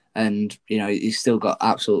 And he's still got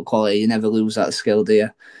absolute quality. You never lose that skill, do you?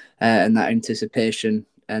 And that anticipation.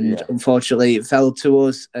 And Unfortunately, it fell to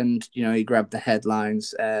us, and he grabbed the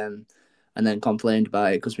headlines and then complained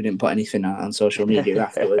about it because we didn't put anything out on social media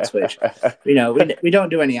afterwards. Which we don't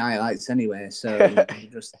do any highlights anyway, so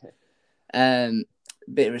just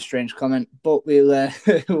bit of a strange comment. But we'll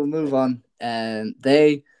move on.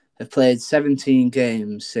 They have played 17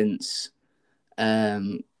 games since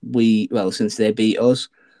since they beat us.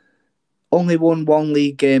 Only won 1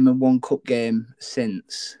 league game and 1 cup game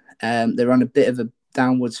since. They're on a bit of a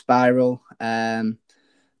downward spiral. Their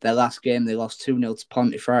last game, they lost 2-0 to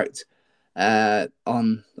Pontefract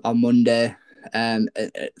on Monday.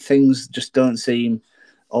 Things just don't seem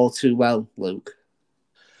all too well, Luke.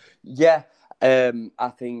 Yeah,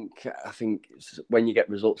 I think when you get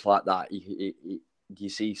results like that, you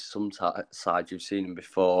see some sides you've seen them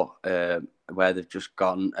before, where they've just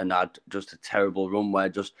gone and had just a terrible run, where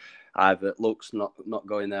just either luck's not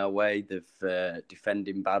going their way, they've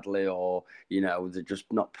defending badly, or they're just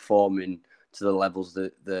not performing to the levels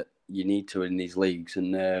that you need to in these leagues.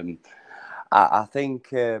 And I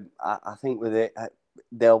think with it,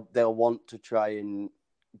 they'll want to try and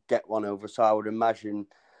get one over. So I would imagine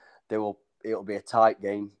it'll be a tight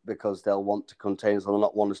game because they'll want to contain us. They'll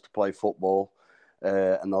not want us to play football,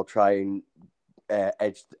 and they'll try and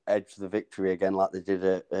edge the victory again like they did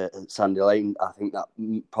at Sandy Lane. I think that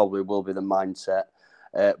probably will be the mindset.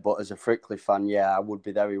 But as a Frickley fan, I would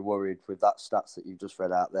be very worried with that stats that you've just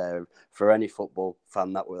read out there. For any football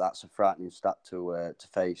fan, that's a frightening stat to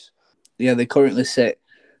face. Yeah, they currently sit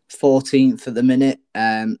 14th at the minute.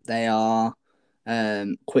 They are,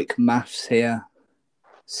 quick maths here,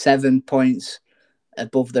 7 points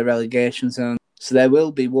above the relegation zone. So they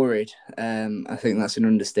will be worried. I think that's an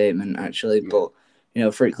understatement, actually. Yeah. But,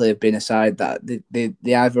 Frickley have been a side that they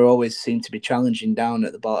either always seem to be challenging down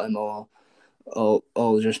at the bottom or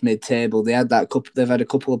just mid-table. They've had a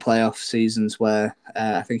couple of playoff seasons where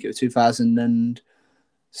I think it was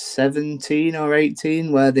 2017 or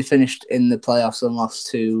 18 where they finished in the playoffs and lost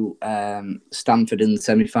to Stamford in the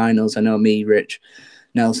semi-finals. I know me, Rich,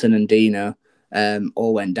 Nelson and Dino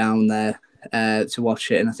all went down there to watch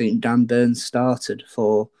it, and I think Dan Burns started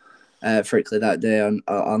for Frickley that day on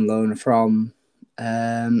loan from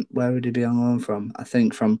where would he be on loan from? I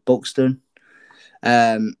think from Buxton.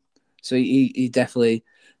 So he definitely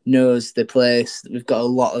knows the place. We've got a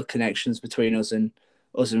lot of connections between us and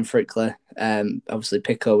Frickley. Obviously,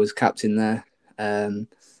 Pico was captain there, and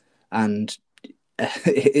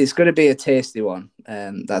it's going to be a tasty one.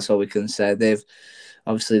 That's all we can say. They've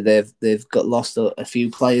got lost a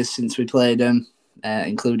few players since we played them,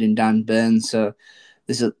 including Dan Burns. So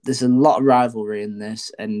there's a lot of rivalry in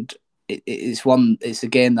this, and it's a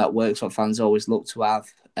game that Worksop fans always look to have.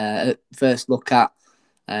 First look at.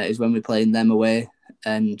 Is when we're playing them away,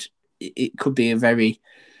 and it could be a very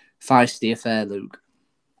feisty affair, Luke.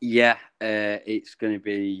 Yeah, it's going to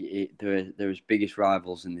be. There's biggest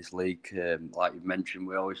rivals in this league. Like you mentioned,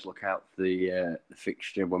 we always look out for the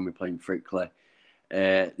fixture when we're playing Frickley.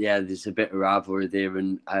 There's a bit of rivalry there,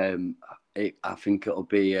 and I think it'll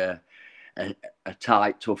be a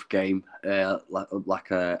tight, tough game,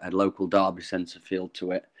 like a local derby centre feel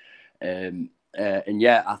to it.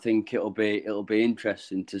 I think it'll be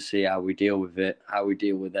interesting to see how we deal with it, how we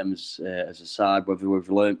deal with them as a side, whether we've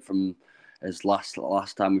learnt from as last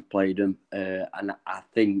time we've played them, and I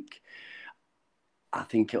think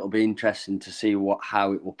it'll be interesting to see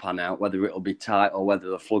how it will pan out, whether it'll be tight or whether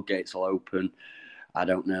the floodgates will open. I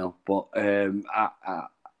don't know, but I'm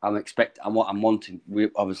expecting. I'm wanting.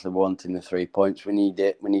 We're obviously wanting the 3 points. We need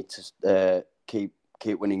it. We need to keep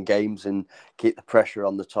winning games and keep the pressure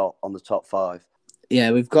on the top five. Yeah,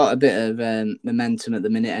 we've got a bit of momentum at the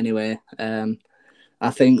minute anyway. I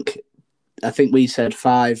think we said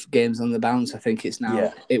 5 games on the bounce. I think it's now.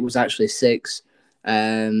 Yeah. It was actually 6.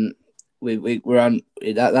 We're on.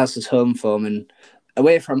 That's his home form, and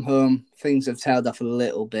away from home things have tailed off a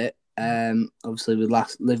little bit. Obviously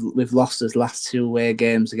we've lost his last 2 away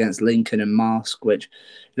games against Lincoln and Marsk, which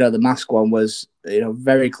the Marsk one was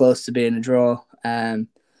very close to being a draw.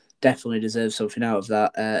 Definitely deserves something out of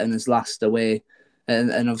that. And his last away,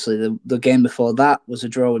 and obviously the game before that was a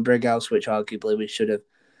draw with Brighouse, which arguably we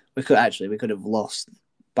could have lost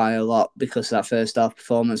by a lot because of that first half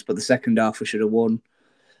performance, but the second half we should have won.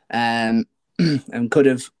 And could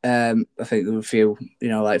have, I think there were a few,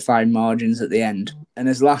 like fine margins at the end. And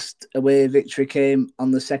his last away victory came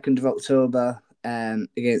on the 2nd of October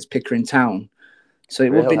against Pickering Town. So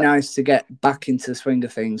it would be nice to get back into the swing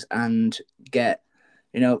of things and get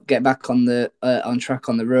back on the on track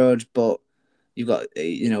on the road. But you've got,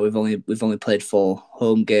 we've only played 4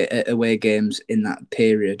 away games in that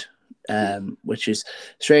period, which is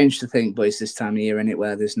strange to think, but it's this time of year, isn't it,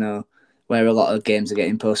 where a lot of games are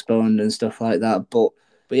getting postponed and stuff like that. But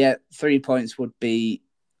yeah, 3 points would be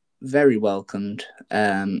very welcomed,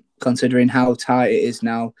 considering how tight it is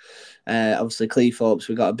now. Obviously, Cleethorpes,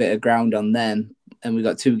 we got a bit of ground on them, and we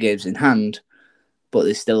got 2 games in hand, but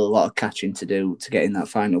there's still a lot of catching to do to get in that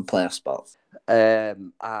final playoff spot. I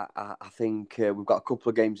think we've got a couple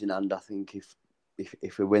of games in hand. I think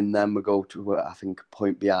if we win them, we go to a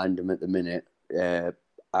point behind them at the minute,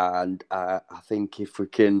 and I think if we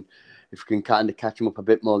can kind of catch them up a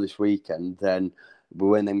bit more this weekend, then we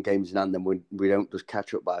win them games in hand, then we don't just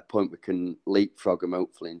catch up by a point. We can leapfrog them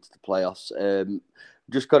hopefully into the playoffs.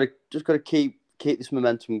 Just got to keep this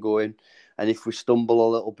momentum going, and if we stumble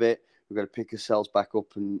a little bit, we've got to pick ourselves back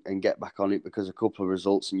up and get back on it, because a couple of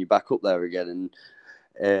results and you're back up there again. And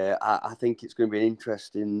I think it's going to be an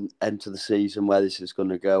interesting end to the season where this is going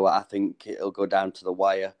to go. I think it'll go down to the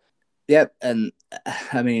wire. Yep, and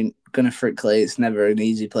I mean, going to Frickley, it's never an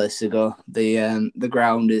easy place to go. The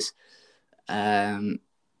ground is,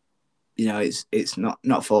 it's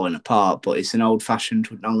not falling apart, but it's an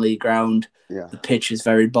old-fashioned non-league ground. Yeah. The pitch is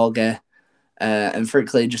very boggy. And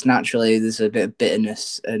frankly, just naturally, there's a bit of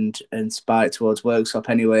bitterness and spite towards Worksop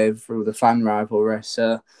anyway through the fan rivalry.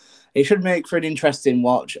 So it should make for an interesting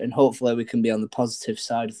watch, and hopefully we can be on the positive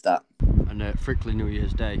side of that. And Frickley New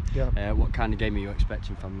Year's Day, what kind of game are you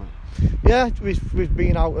expecting from that? Yeah, we've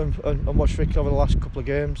been out and watched Frickley over the last couple of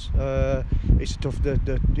games. It's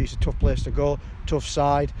a tough place to go, tough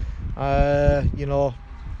side.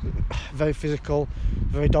 Very physical,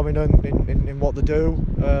 very dominant in what they do.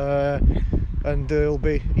 And there'll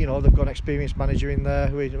be, they've got an experienced manager in there,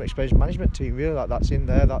 an experienced management team really that's in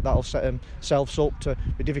there. That'll set themselves up to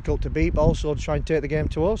be difficult to beat, but also to try and take the game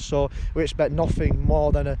to us. So we expect nothing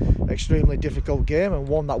more than an extremely difficult game, and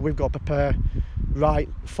one that we've got to prepare right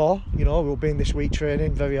for. We'll be in this week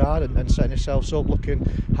training very hard and setting ourselves up, looking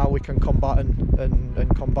how we can combat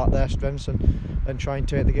and combat their strengths and try and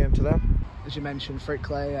take the game to them. As you mentioned,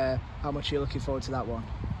 Frickley, how much are you looking forward to that one?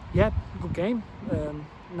 Yeah, good game.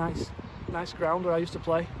 Nice ground where I used to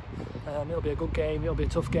play. It'll be a good game. It'll be a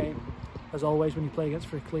tough game, as always when you play against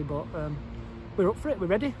Frickley. But we're up for it. We're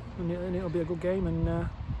ready, and it'll be a good game. And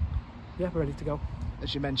we're ready to go.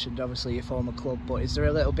 As you mentioned, obviously your former club, but is there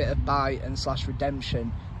a little bit of bite and /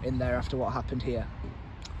 redemption in there after what happened here?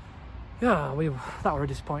 Yeah, that were a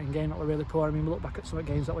disappointing game. That were really poor. I mean, we look back at some of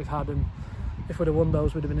the games that we've had, and if we'd have won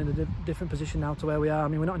those, we'd have been in a different position now to where we are. I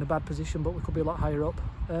mean, we're not in a bad position, but we could be a lot higher up.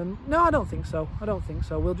 No, I don't think so.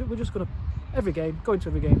 We're just going to go into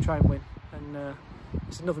every game, try and win, and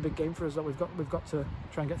it's another big game for us that we've got to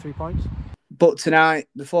try and get 3 points. But tonight,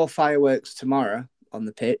 before fireworks tomorrow on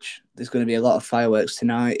the pitch, there's going to be a lot of fireworks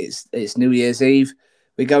tonight. It's New Year's Eve.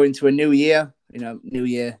 We go into a new year. New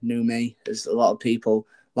year, new me, as a lot of people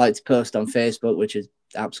like to post on Facebook, which is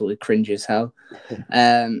absolutely cringy as hell.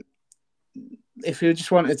 If you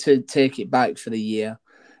just wanted to take it back for the year,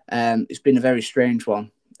 it's been a very strange one.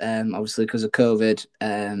 Obviously, because of COVID,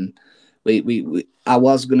 I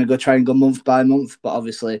was going to try and go month by month, but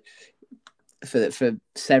obviously, for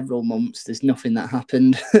several months, there's nothing that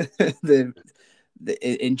happened.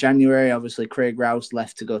 In January, obviously, Craig Rouse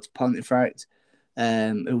left to go to Pontefract,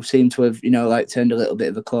 who seem to have, turned a little bit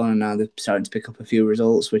of a corner now. They're starting to pick up a few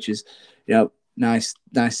results, which is, nice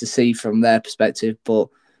to see from their perspective. But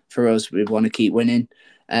for us, we want to keep winning.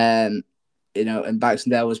 And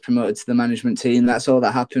Baxendale was promoted to the management team. That's all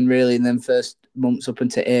that happened really in them first months up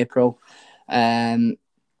into April. In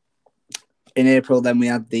April, then we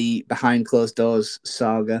had the behind closed doors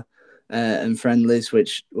saga and friendlies,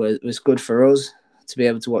 which was good for us to be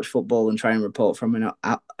able to watch football and try and report from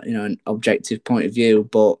an objective point of view.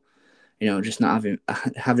 But just not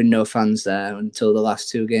having no fans there until the last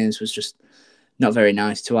 2 games was just not very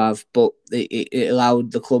nice to have. But it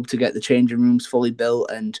allowed the club to get the changing rooms fully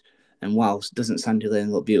built, and wow, doesn't Sandy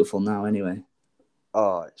Lane look beautiful now anyway?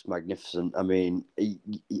 Oh, it's magnificent. I mean,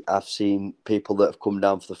 I've seen people that have come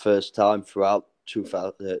down for the first time throughout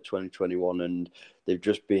 2021, and they've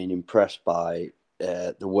just been impressed by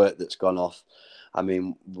the work that's gone off. I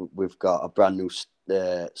mean, we've got a brand new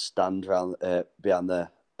stand around behind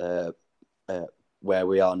the where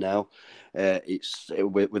we are now. It's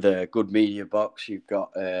with a good media box. You've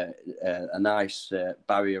got a nice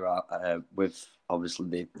barrier with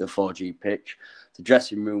obviously the 4G pitch. The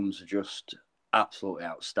dressing rooms are just absolutely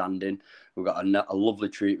outstanding. We've got a lovely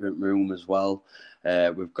treatment room as well.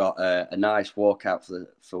 We've got a nice walkout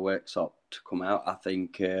for Worksop to come out. I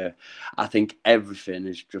think everything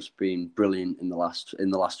has just been brilliant in the last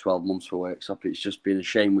 12 months for Worksop. It's just been a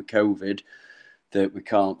shame with COVID that we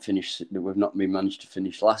can't finish. That we've not been managed to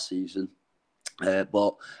finish last season.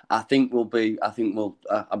 But I'll be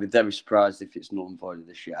very surprised if it's null and voided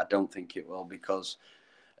this year. I don't think it will, because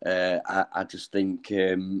I just think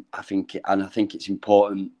I think it's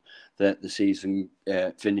important that the season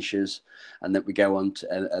finishes and that we go on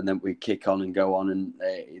and then we kick on and go on, and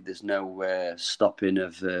there's no stopping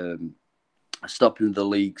of the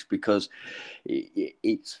leagues, because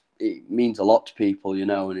it means a lot to people,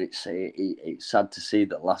 and it's sad to see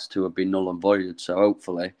that last 2 have been null and voided. So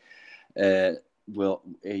hopefully,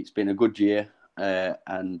 it's been a good year,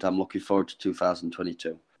 and I'm looking forward to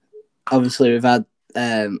 2022. Obviously, we've had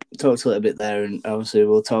talked a little bit there, and obviously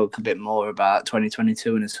we'll talk a bit more about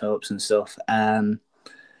 2022 and its hopes and stuff.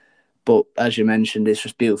 But as you mentioned, it's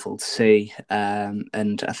just beautiful to see.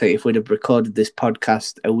 And I think if we'd have recorded this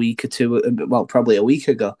podcast a week or two, well, probably a week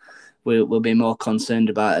ago, we'll be more concerned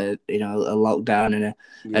about a lockdown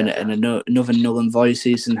and another null and void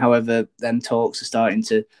season. However, them talks are starting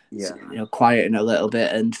to quieten a little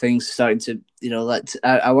bit, and things are starting to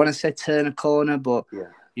I want to say turn a corner, but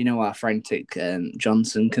you know how frantic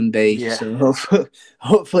Johnson can be. Yeah. So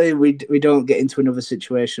hopefully we don't get into another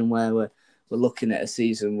situation where we're looking at a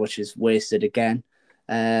season which is wasted again.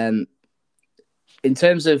 In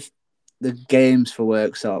terms of the games for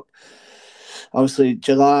Worksop, obviously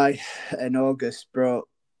July and August brought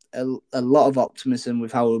a lot of optimism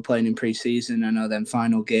with how we were playing in pre-season. I know them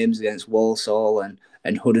final games against Walsall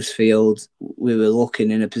and Huddersfield, we were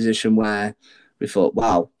looking in a position where we thought,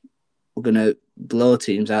 wow, we're going to blow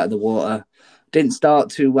teams out of the water. Didn't start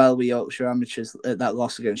too well with Yorkshire Amateurs, that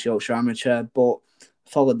loss against Yorkshire Amateur, but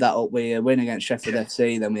followed that up with a win against Sheffield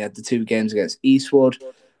FC. Then we had the 2 games against Eastwood.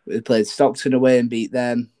 We played Stockton away and beat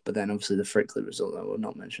them, but then obviously the Frickley result I will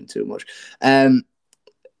not mention too much.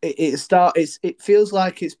 It feels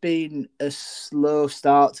like it's been a slow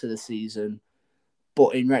start to the season,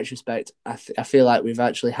 but in retrospect, I feel like we've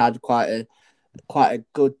actually had quite a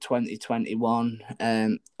good 2021.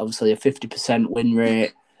 Obviously a 50% win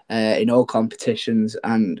rate in all competitions,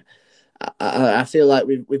 and I feel like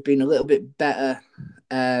we've been a little bit better.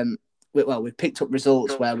 We've picked up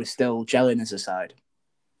results where we're still gelling as a side.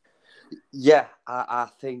 Yeah, I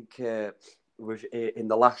think in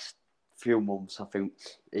the last few months, I think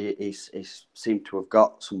he's seemed to have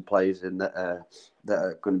got some players in that are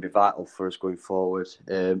going to be vital for us going forward.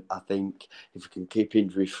 I think if we can keep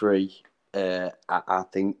injury free, I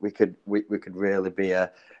think we could really be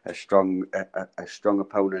a strong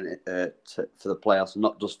opponent for the playoffs, and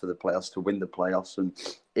not just for the playoffs, to win the playoffs. And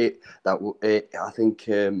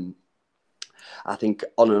I think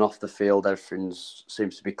on and off the field, everything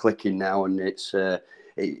seems to be clicking now, and it's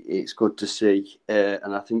good to see.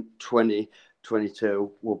 And I think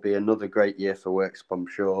 2022 will be another great year for Worksop, I'm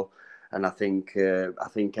sure. And I think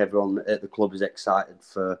everyone at the club is excited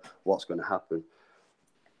for what's going to happen.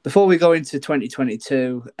 Before we go into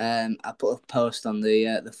 2022, I put a post on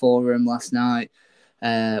the forum last night,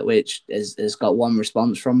 which has got one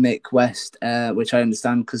response from Mick West, which I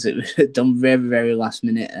understand because it was done very, very last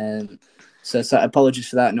minute. So apologies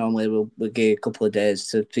for that. Normally we'll give a couple of days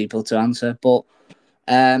to people to answer, but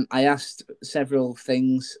I asked several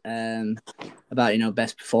things about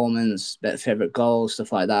best performance, best favourite goal,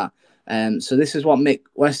 stuff like that. So this is what Mick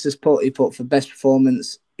West has put. He put for best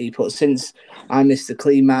performance. He put, since I missed the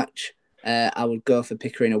clean match, I would go for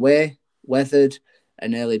Pickering away, weathered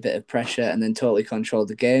an early bit of pressure, and then totally controlled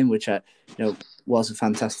the game, which was a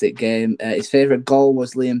fantastic game. His favourite goal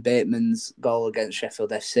was Liam Bateman's goal against Sheffield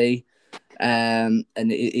FC. And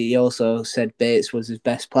he also said Bates was his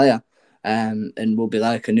best player, and will be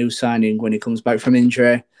like a new signing when he comes back from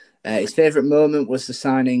injury. His favourite moment was the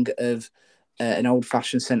signing of an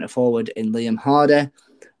old-fashioned centre-forward in Liam Hardy.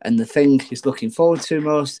 And the thing he's looking forward to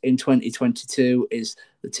most in 2022 is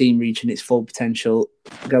the team reaching its full potential,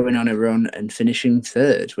 going on a run and finishing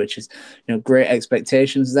third, which is great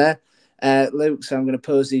expectations there. Luke, so I'm going to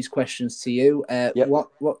pose these questions to you. Yep. What,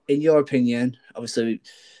 in your opinion, obviously,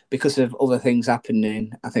 because of other things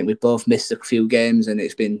happening, I think we've both missed a few games and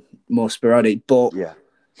it's been more sporadic. But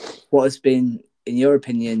what has been, in your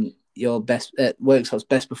opinion, your best Worksop's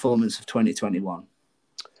best performance of 2021?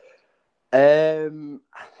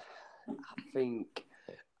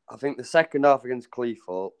 I think the second half against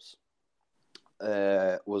Cleethorpes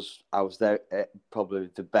was there probably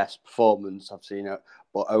the best performance I've seen.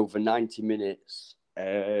 But over 90 minutes,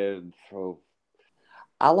 I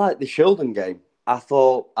like the Shildon game. I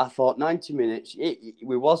thought 90 minutes. It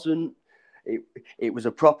was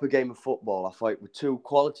a proper game of football. I thought it were two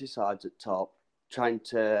quality sides at top, trying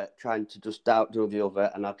to just outdo the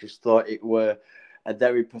other, and I just thought it were a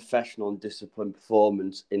very professional and disciplined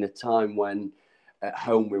performance in a time when at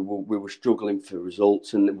home we were struggling for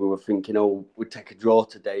results, and we were thinking, we'd take a draw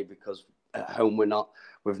today because at home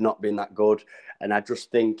we've not been that good. And I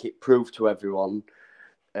just think it proved to everyone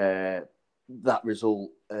that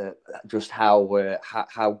result, just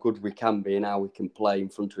how good we can be and how we can play in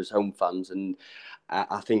front of his home fans. And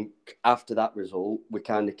I think after that result, we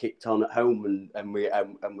kind of kicked on at home, and we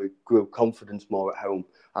grew confidence more at home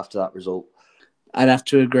after that result. I'd have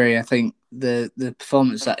to agree. I think the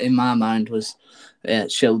performance that in my mind was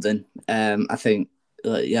Shildon. I think,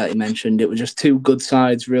 like you mentioned, it was just two good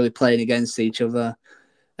sides really playing against each other.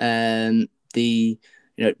 Built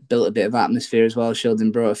a bit of atmosphere as well.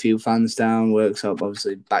 Shildon brought a few fans down. Worksop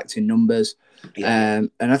obviously backed in numbers.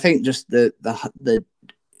 And I think just they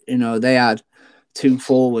had two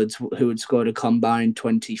forwards who had scored a combined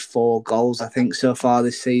 24 goals, I think, so far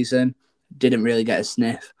this season. Didn't really get a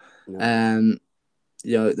sniff. No.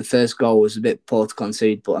 The first goal was a bit poor to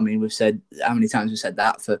concede, but I mean, we've said how many times we've said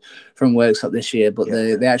that from Worksop this year. But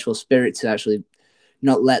the actual spirit to actually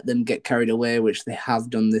not let them get carried away, which they have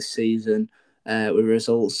done this season, with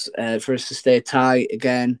results. For us to stay tight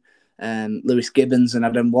again, Lewis Gibbons and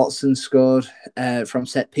Adam Watson scored from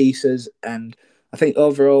set pieces, and I think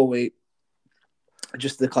overall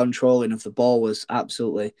just the controlling of the ball was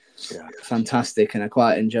absolutely fantastic, and I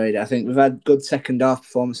quite enjoyed it. I think we've had good second half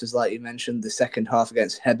performances, like you mentioned. The second half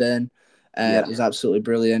against Hebburn was absolutely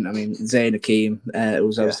brilliant. I mean, Zayn Hakeem,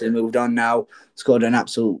 who's obviously moved on now, scored an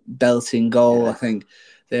absolute belting goal. I think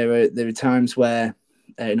there were times where,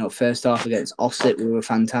 first half against Ossett we were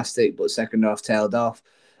fantastic, but second half tailed off.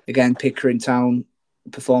 Again, Pickering Town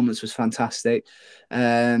performance was fantastic.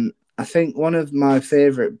 I think one of my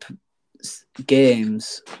favourite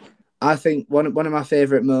games, I think one of my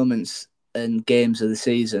favourite moments and games of the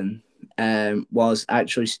season was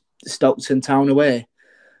actually Stockton Town away,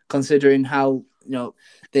 considering how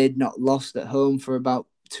they'd not lost at home for about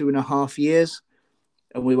 2.5 years,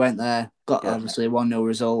 and we went there, got obviously a 1-0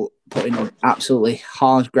 result, put in an absolutely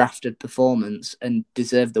hard grafted performance and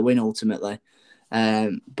deserved the win ultimately.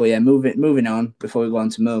 But yeah, moving on before we go on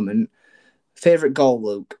to moment. Favourite goal,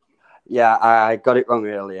 Luke? Yeah, I got it wrong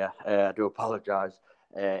earlier. I do apologise.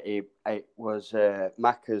 It was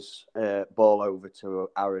Macca's ball over to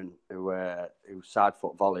Aaron, who side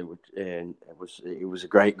foot volley. It was a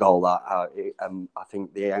great goal. That I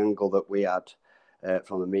think the angle that we had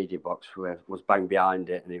from the media box was bang behind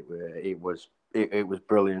it, and it was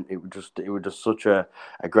brilliant. It was just such a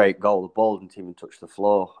great goal. The ball didn't even touch the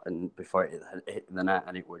floor, and before it hit the net,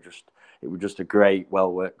 and it was just a great,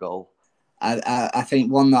 well worked goal. I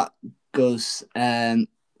think one that goes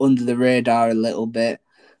under the radar a little bit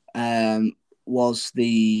was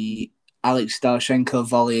the Alex Starshenko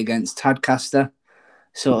volley against Tadcaster.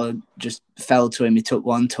 Sort of just fell to him. He took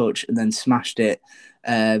one touch and then smashed it.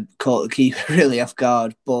 Caught the keeper really off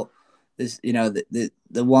guard. But there's the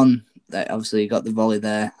one that obviously got the volley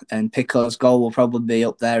there, and Pico's goal will probably be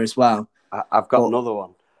up there as well. I've got another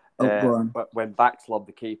one. Go on. When Bax lobbed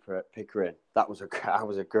the keeper at Pickering, that was a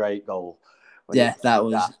great goal. That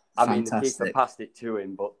was fantastic. I mean, the keeper passed it to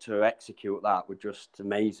him, but to execute that was just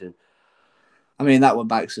amazing. I mean, that was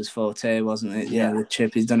Baxter's forte, wasn't it? Yeah, the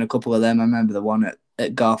chip. He's done a couple of them. I remember the one at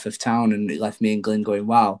Cleethorpes Town, and it left me and Glyn going,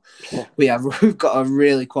 "Wow, we've got a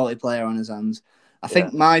really quality player on his hands." I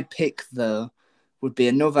think my pick though would be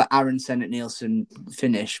another Aaron Sennett Nielsen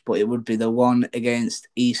finish, but it would be the one against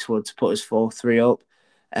Eastwood to put us 4-3 up.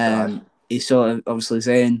 He sort of obviously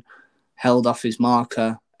Zayn held off his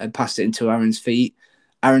marker and passed it into Aaron's feet.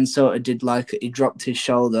 Aaron sort of did he dropped his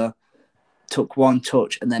shoulder, took one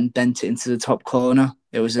touch, and then bent it into the top corner.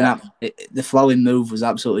 It was the flowing move was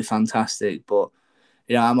absolutely fantastic. But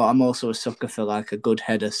I'm also a sucker for a good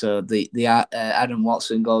header. So the Adam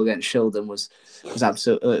Watson goal against Shildon was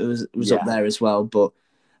absolutely it was up there as well. But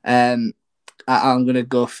I'm going to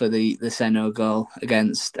go for the Seno goal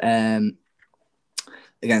against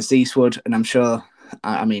Eastwood, and I'm sure.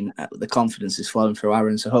 I mean, the confidence is flowing through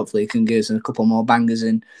Aaron, so hopefully he can give us a couple more bangers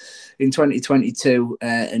in 2022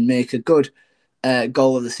 and make a good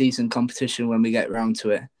goal of the season competition when we get round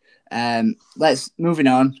to it. Moving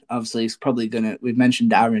on. Obviously, it's probably we've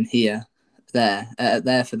mentioned Aaron there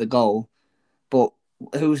for the goal, but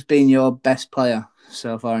who's been your best player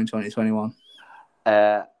so far in 2021?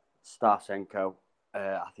 Starchenko.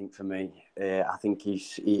 I think for me, I think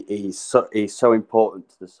he's so important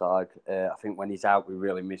to the side. I think when he's out, we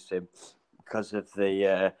really miss him because of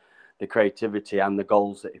the creativity and the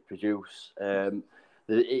goals that he produces.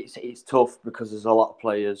 It's tough because there's a lot of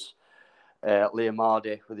players. Liam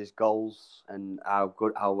Hardy with his goals and how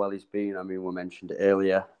well he's been. I mean, we mentioned it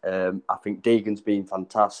earlier. I think Deegan's been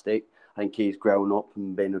fantastic. I think he's grown up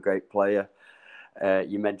and been a great player.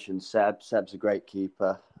 You mentioned Seb. Seb's a great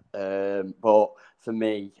keeper. But for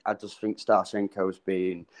me, I just think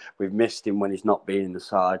we've missed him when he's not been in the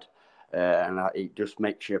side. And it just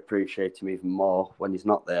makes you appreciate him even more when he's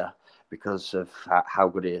not there because of how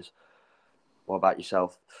good he is. What about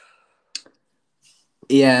yourself?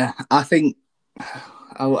 Yeah, I think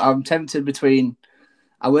I'm tempted between.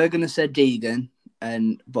 I were going to say Deegan,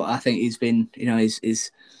 but I think he's been,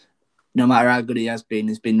 he's no matter how good he has been,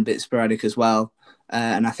 he's been a bit sporadic as well.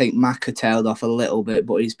 And I think Macca tailed off a little bit,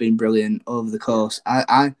 but he's been brilliant over the course.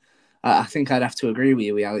 I think I'd have to agree with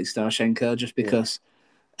you with Alex Starshenko just because,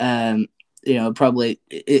 probably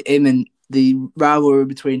him and the rivalry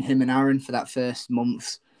between him and Aaron for that first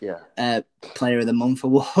month's Player of the Month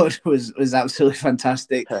award was absolutely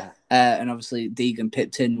fantastic. And obviously Deegan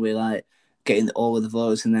pipped in with getting all of the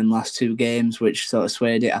votes in them last two games, which sort of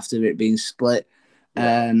swayed it after it being split.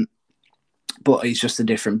 But he's just a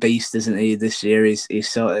different beast, isn't he? This year, he's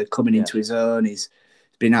sort of coming into his own. He's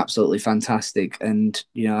been absolutely fantastic. And,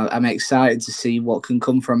 you know, I'm excited to see what can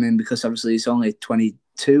come from him because obviously he's only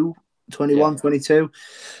 22, 21, 22.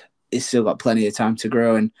 He's still got plenty of time to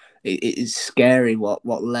grow, and it's scary what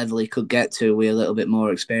level he could get to with a little bit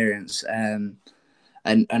more experience. And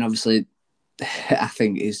obviously, I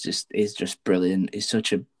think he's just brilliant. He's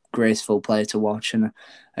such a graceful player to watch, and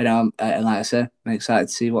like I said, I'm excited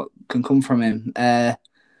to see what can come from him.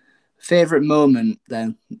 Favourite moment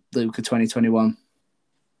then, Luca 2021?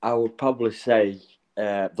 I would probably say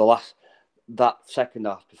that second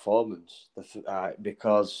half performance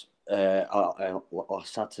because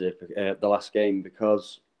last Saturday, the last game,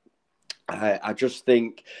 because I just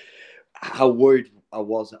think how worried I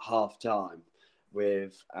was at half time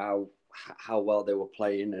with how well they were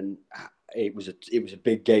playing, and it was a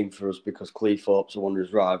big game for us because Cleethorpes are one of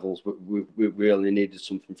his rivals, but we really needed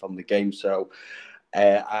something from the game. So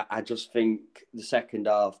I just think the second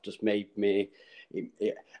half just made me.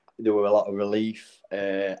 There were a lot of relief,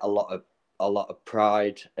 a lot of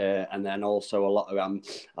pride, and then also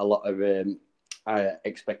a lot of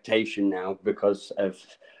expectation now because of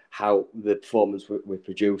how the performance we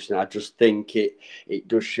produced. And I just think it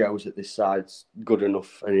does shows that this side's good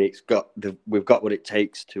enough, and we've got what it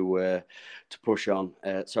takes to push on.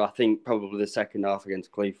 So I think probably the second half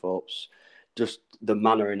against Cleethorpes, just the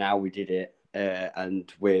manner in how we did it.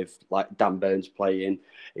 And with like Dan Burns playing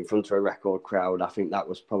in front of a record crowd, I think that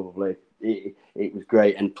was probably it was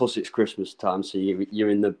great. And plus it's Christmas time, so you're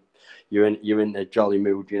in the jolly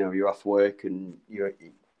mood. You know, you're off work and you're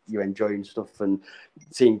enjoying stuff, and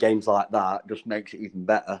seeing games like that just makes it even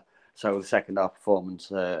better. So the second half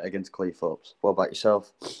performance against Cleethorpes. What about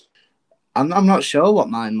yourself? I'm not sure what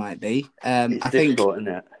mine might be. It's difficult, isn't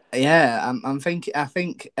it? Yeah, I think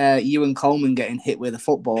you and Coleman getting hit with a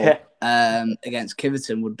football against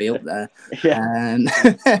Kiverton would be up there. Yeah.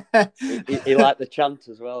 He liked the chant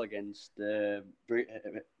as well against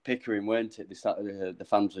Pickering, weren't it? They started, the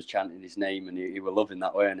fans were chanting his name, and he were loving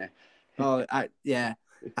that, weren't he? Oh, I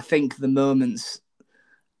think the moments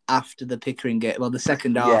after the Pickering game, well, the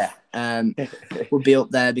second half, would be up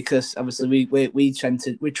there because obviously we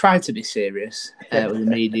try to be serious with the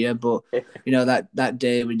media, but you know that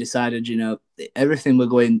day we decided, you know, everything were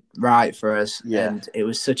going right for us, and it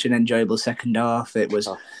was such an enjoyable second half. It was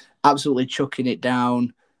absolutely chucking it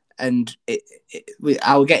down, and it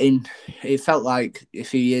felt like a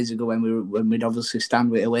few years ago when we'd obviously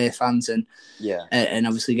stand with away fans and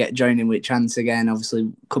obviously get joining with chants again.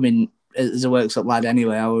 Obviously coming as a Worksop lad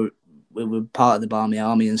anyway, we were part of the Barmy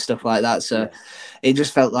Army and stuff like that. So it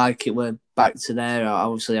just felt like it were back to there.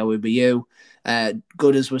 Obviously, I would be you.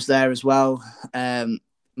 Gooders was there as well.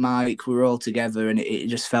 Mike, we were all together, and it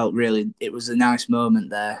just felt really. It was a nice moment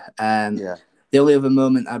there. The only other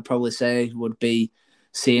moment I'd probably say would be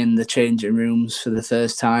seeing the changing rooms for the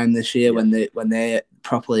first time this year when they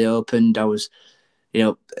properly opened. I was, you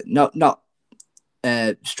know, not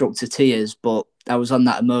struck to tears, but I was on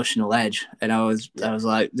that emotional edge, and I was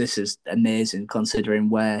like, this is amazing considering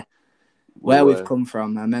where we've come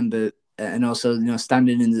from. I remember, and also, you know,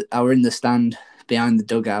 I were in the stand behind the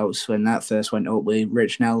dugouts when that first went up with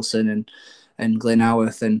Rich Nelson and Glyn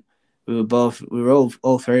Howarth, and we were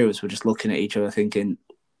all three of us were just looking at each other thinking,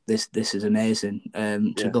 this is amazing.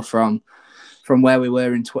 To go from where we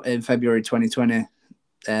were in February 2020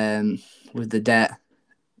 with the debt,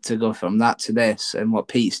 to go from that to this, and what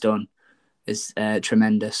Pete's done is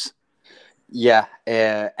tremendous. Yeah,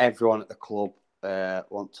 everyone at the club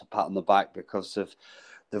wants a pat on the back because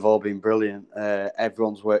they've all been brilliant.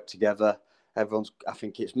 Everyone's worked together. I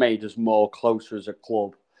think it's made us more closer as a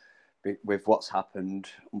club with what's happened.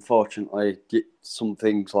 Unfortunately, some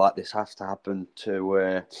things like this have to happen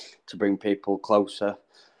to bring people closer.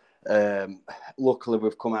 Luckily,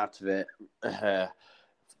 we've come out of it.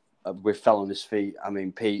 We fell on his feet. I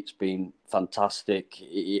mean, Pete's been fantastic.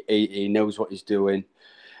 He knows what he's doing.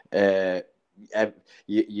 You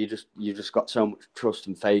just got so much trust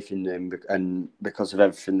and faith in him, and because of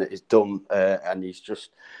everything that he's done, and he's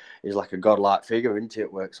like a godlike figure, isn't he?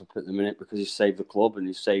 It works up at the minute because he's saved the club and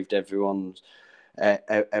he's saved everyone's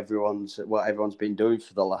what everyone's been doing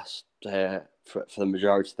for the last for the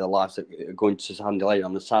majority of their lives, that are going to Sandy Lane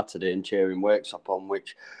on a Saturday and cheering Worksop on,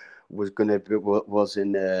 which was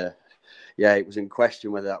in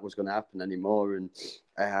question whether that was going to happen anymore. And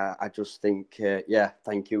I just think,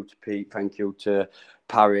 thank you to Pete, thank you to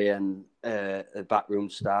Parry and the backroom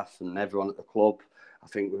staff and everyone at the club. I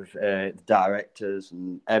think with the directors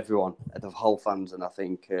and everyone, the whole fans, and I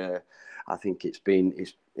think it's been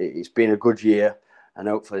a good year, and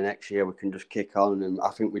hopefully next year we can just kick on. And I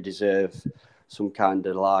think we deserve some kind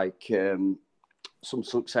of some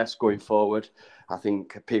success going forward. I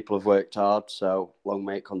think people have worked hard, so long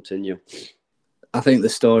may it continue. I think the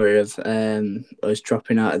story of us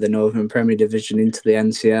dropping out of the Northern Premier Division into the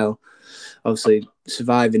NCL, obviously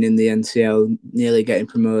surviving in the NCL, nearly getting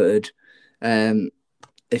promoted.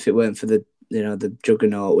 If it weren't for the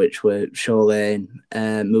juggernaut, which were Shaw Lane,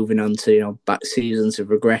 moving on to back seasons of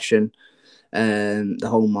regression, the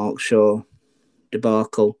whole Mark Shaw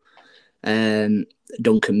debacle,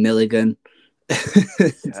 Duncan Milligan,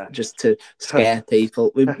 just to scare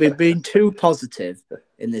people. We've been too positive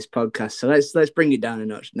in this podcast, so let's bring it down a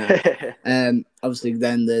notch now. Obviously,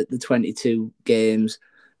 then the 22 games,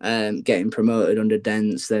 getting promoted under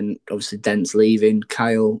Dents, then obviously Dents leaving,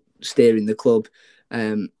 Kyle steering the club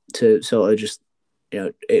to sort of just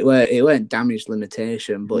it weren't damage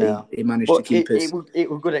limitation, but he managed to keep us. It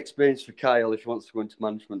was a good experience for Kyle if he wants to go into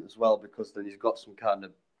management as well, because then he's got some kind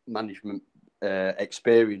of management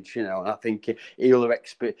experience, and I think he'll have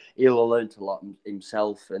learned a lot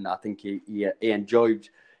himself, and I think he enjoyed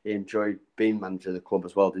being manager of the club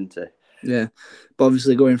as well, didn't he? Yeah, but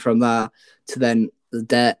obviously going from that to then the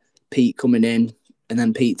debt, Pete coming in, and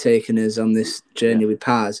then Pete taking us on this journey with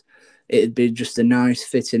Paz, it'd be just a nice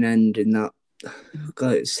fitting end in that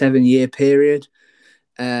 7-year period,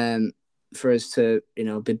 for us to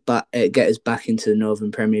be back, get us back into the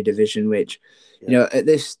Northern Premier Division, which at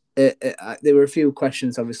this. There were a few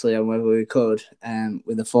questions, obviously, on whether we could,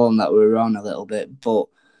 with the form that we were on a little bit. But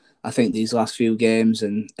I think these last few games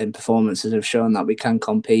and performances have shown that we can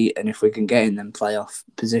compete. And if we can get in them playoff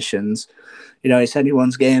positions, it's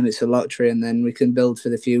anyone's game. It's a lottery, and then we can build for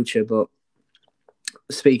the future. But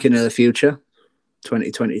speaking of the future,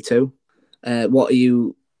 2022, what are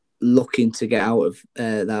you looking to get out of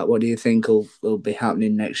that? What do you think will be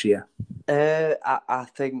happening next year? I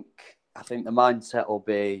think the mindset will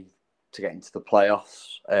be to get into the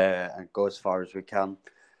playoffs and go as far as we can.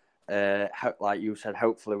 Like you said,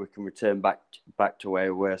 hopefully we can return back to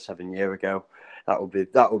where we were 7 years ago. That would be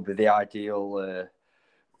the ideal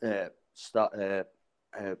start to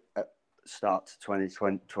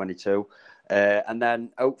 2022, and then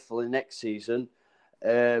hopefully next season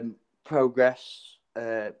progress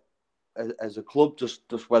as a club, just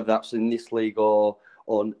whether that's in this league or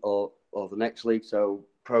the next league. So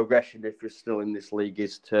progression, if you're still in this league,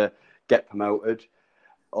 is to get promoted,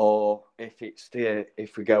 or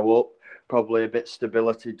if we go up, probably a bit of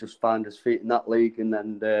stability, just find us feet in that league and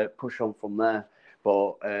then push on from there.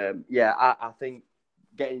 But I think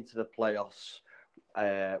getting to the playoffs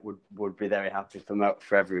would be very happy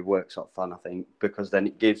for every Worksop fan, I think, because then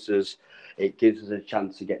it gives us a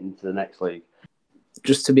chance to get into the next league.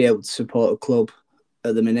 Just to be able to support a club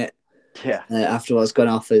at the minute, after what's gone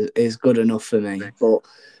off is good enough for me. But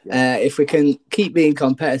if we can keep being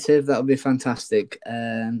competitive, that would be fantastic.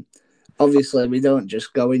 Obviously, we don't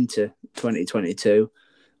just go into 2022.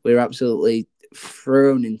 We're absolutely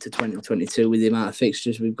thrown into 2022 with the amount of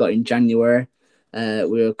fixtures we've got in January.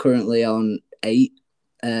 We're currently on 8.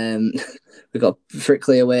 We've got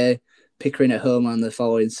Frickley away, Pickering at home on the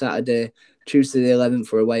following Saturday. Tuesday the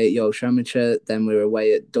 11th, we're away at Yorkshire Amateur. Then we're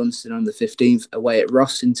away at Dunstan on the 15th, away at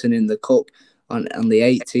Rossington in the Cup on the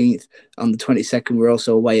 18th. On the 22nd, we're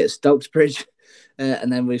also away at Stocksbridge.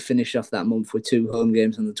 And then we finish off that month with 2 home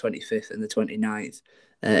games on the 25th and the 29th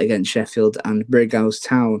against Sheffield and Brighouse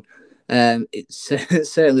Town. It's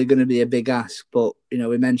certainly going to be a big ask, but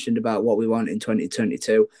we mentioned about what we want in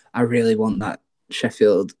 2022. I really want that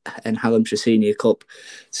Sheffield and Hallamshire Senior Cup.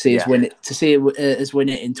 To see us win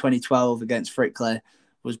it in 2012 against Frickley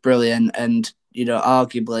was brilliant, and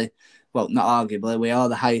arguably, well, not arguably, we are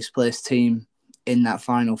the highest placed team in that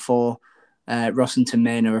Final Four. Rossington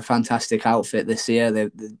Main are a fantastic outfit this year.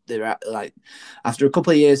 They're like, after a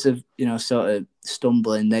couple of years of sort of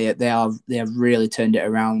stumbling, they have really turned it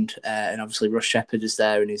around. And obviously Russ Shepherd is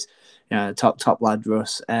there, and he's top lad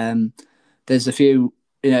Russ. There's a few.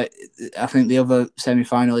 I think the other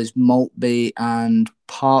semi-final is Maltby and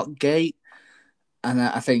Parkgate, and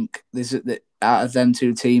I think out of them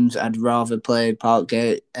 2 teams, I'd rather play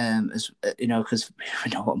Parkgate, as because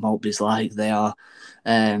we know what Maltby's like. They are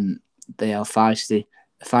feisty,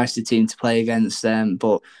 a feisty team to play against them.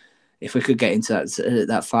 But if we could get into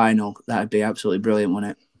that final, that'd be absolutely brilliant,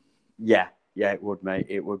 wouldn't it? Yeah, it would, mate.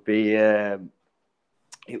 It would be.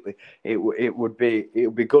 It would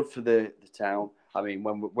be good for the town. I mean,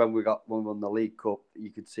 when we won the League Cup, you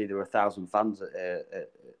could see there were 1,000 fans at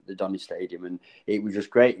the Donny Stadium, and it was just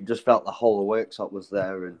great. You just felt the whole of Worksop was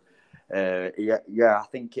there, and I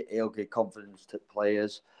think it'll give confidence to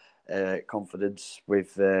players, confidence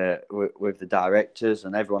with the directors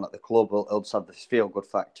and everyone at the club. It'll just have this feel good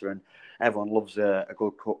factor, and everyone loves a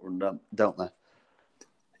good cup run, don't they?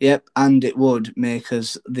 Yep, and it would make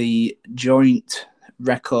us the joint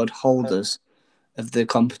record holders of the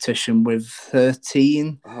competition with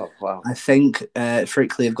 13. Oh, wow. I think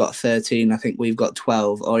Frickley have got 13. I think we've got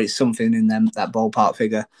 12, or it's something in that ballpark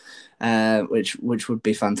figure, which would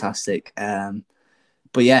be fantastic.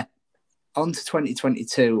 But yeah, on to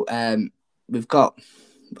 2022. We've got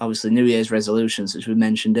obviously New Year's resolutions, as we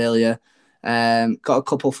mentioned earlier. Got a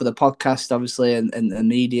couple for the podcast, obviously, and the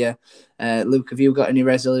media. Luke, have you got any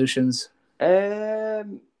resolutions?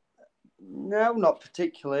 No, not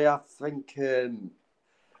particularly. I think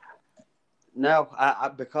no,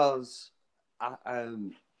 because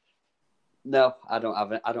no, I don't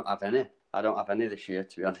have any. I don't have any this year,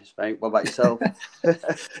 to be honest, mate. What about yourself?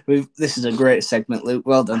 This is a great segment, Luke.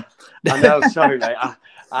 Well done. I know. Sorry, mate.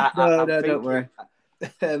 No, don't worry.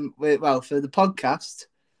 Well, for the podcast,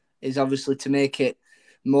 is obviously to make it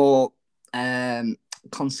more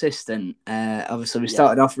consistent. Obviously, we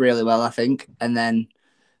started off really well, I think, and then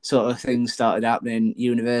sort of things started happening.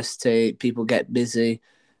 University, people get busy,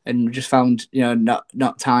 and we just found not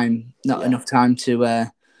enough time to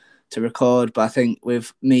record. But I think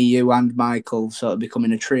with me, you, and Michael sort of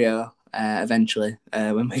becoming a trio eventually,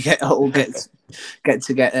 when we able to get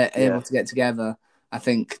together, I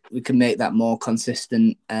think we can make that more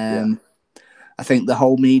consistent. I think the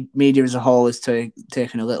whole media as a whole has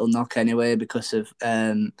taken a little knock anyway because of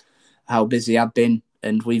how busy I've been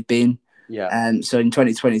and we've been. So in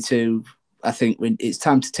 2022, I think it's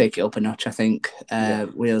time to take it up a notch. I think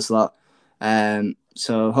Wheels lot.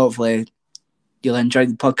 So hopefully you'll enjoy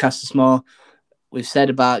the podcast more. We've said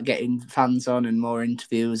about getting fans on and more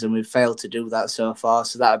interviews, and we've failed to do that so far.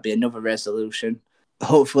 So that would be another resolution.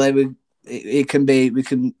 Hopefully we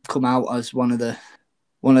can come out as one of the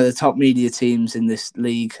top media teams in this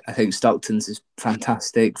league. I think Stockton's is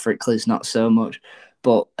fantastic. Frickley's not so much,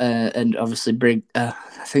 but and obviously I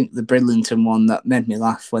think the Bridlington one that made me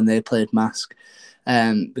laugh when they played Mask,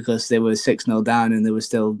 because they were 6-0 down and they were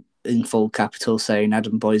still in full capital saying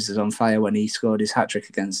Adam Boyes is on fire when he scored his hat-trick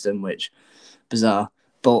against them, which bizarre.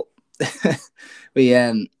 But hopefully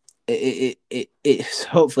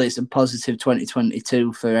it's a positive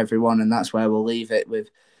 2022 for everyone, and that's where we'll leave it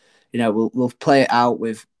with. We'll play it out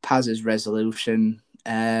with Paz's resolution.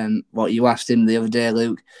 What you asked him the other day,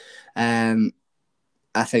 Luke. I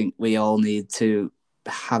think we all need to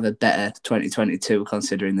have a better 2022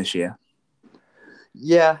 considering this year.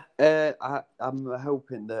 Yeah, I'm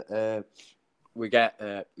hoping that we get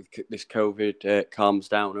this COVID calms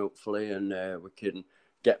down, hopefully, and we can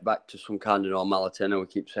get back to some kind of normality. I know we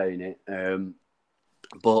keep saying it,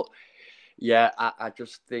 but yeah, I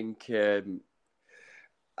just think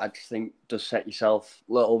just set yourself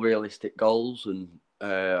little realistic goals and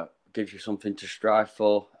gives you something to strive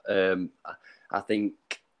for. I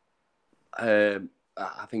think as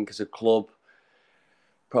a club,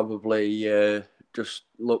 probably just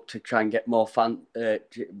look to try and get more fans.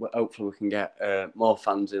 Hopefully, we can get more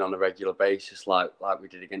fans in on a regular basis, like we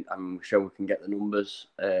did again. I'm sure we can get the numbers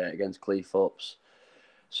against Cleethorpes.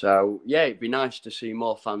 So yeah, it'd be nice to see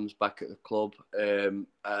more fans back at the club, and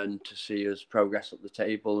to see us progress up the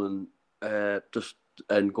table and go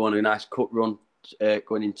on a nice cut run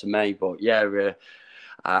going into May. But yeah,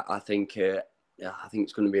 I think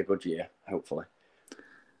it's going to be a good year, hopefully.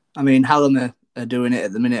 I mean, Hallam are doing it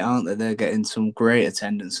at the minute, aren't they? They're getting some great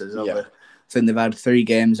attendances. I think they've had 3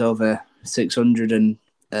 games over 600, and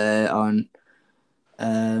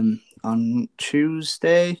on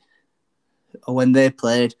Tuesday, or when they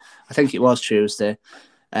played, I think it was Tuesday,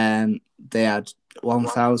 they had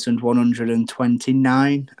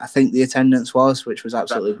 1,129, I think the attendance was, which was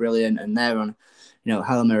absolutely brilliant. And they're on,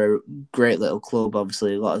 Hallam are a great little club,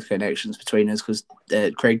 obviously a lot of connections between us because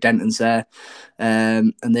Craig Denton's there,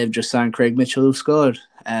 and they've just signed Craig Mitchell, who scored,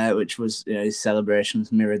 which was, his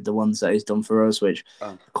celebrations mirrored the ones that he's done for us, which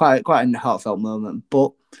quite a heartfelt moment.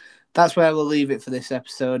 But that's where we'll leave it for this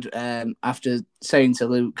episode. After saying to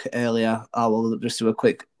Luke earlier, we'll just do a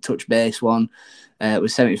quick touch base one. We're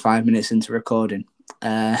 75 minutes into recording.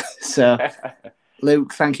 So,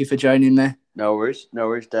 Luke, thank you for joining me. No worries,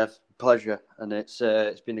 Dev. Pleasure. And it's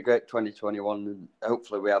been a great 2021, and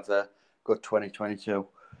hopefully we have a good 2022.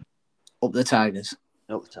 Up the Tigers.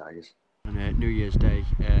 Up the Tigers. On New Year's Day,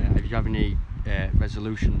 have you have any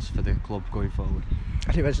resolutions for the club going forward?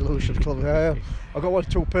 Any resolutions, club? I've got 1 or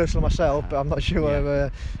 2 personal myself, but I'm not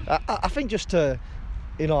sure. I think just to,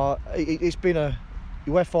 it's been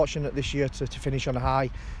we're fortunate this year to finish on a high.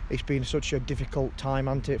 It's been such a difficult time,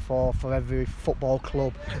 hasn't it, for every football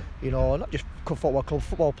club, not just football club,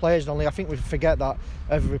 football players. And only I think we forget that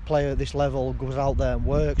every player at this level goes out there and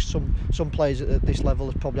works. Some players at this level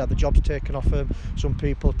have probably had the jobs taken off them. Some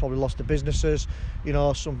people have probably lost their businesses.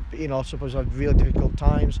 Some suppose had really difficult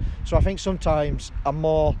times. So I think sometimes I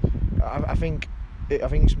think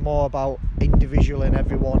it's more about individual and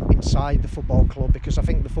everyone inside the football club, because I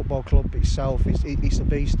think the football club itself it's a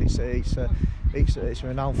beast. It's a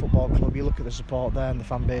renowned football club. You look at the support there and the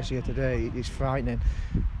fan base here today, it's frightening.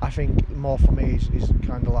 I think more for me is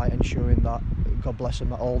kind of like ensuring that, God bless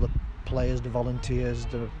them, that all the players, the volunteers,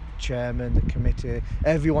 the chairman, the committee,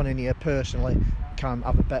 everyone in here personally can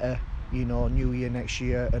have a better new year next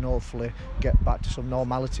year, and hopefully get back to some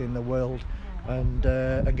normality in the world, and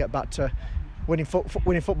get back to winning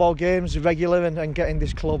football games regular, and getting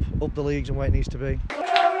this club up the leagues and where it needs to be.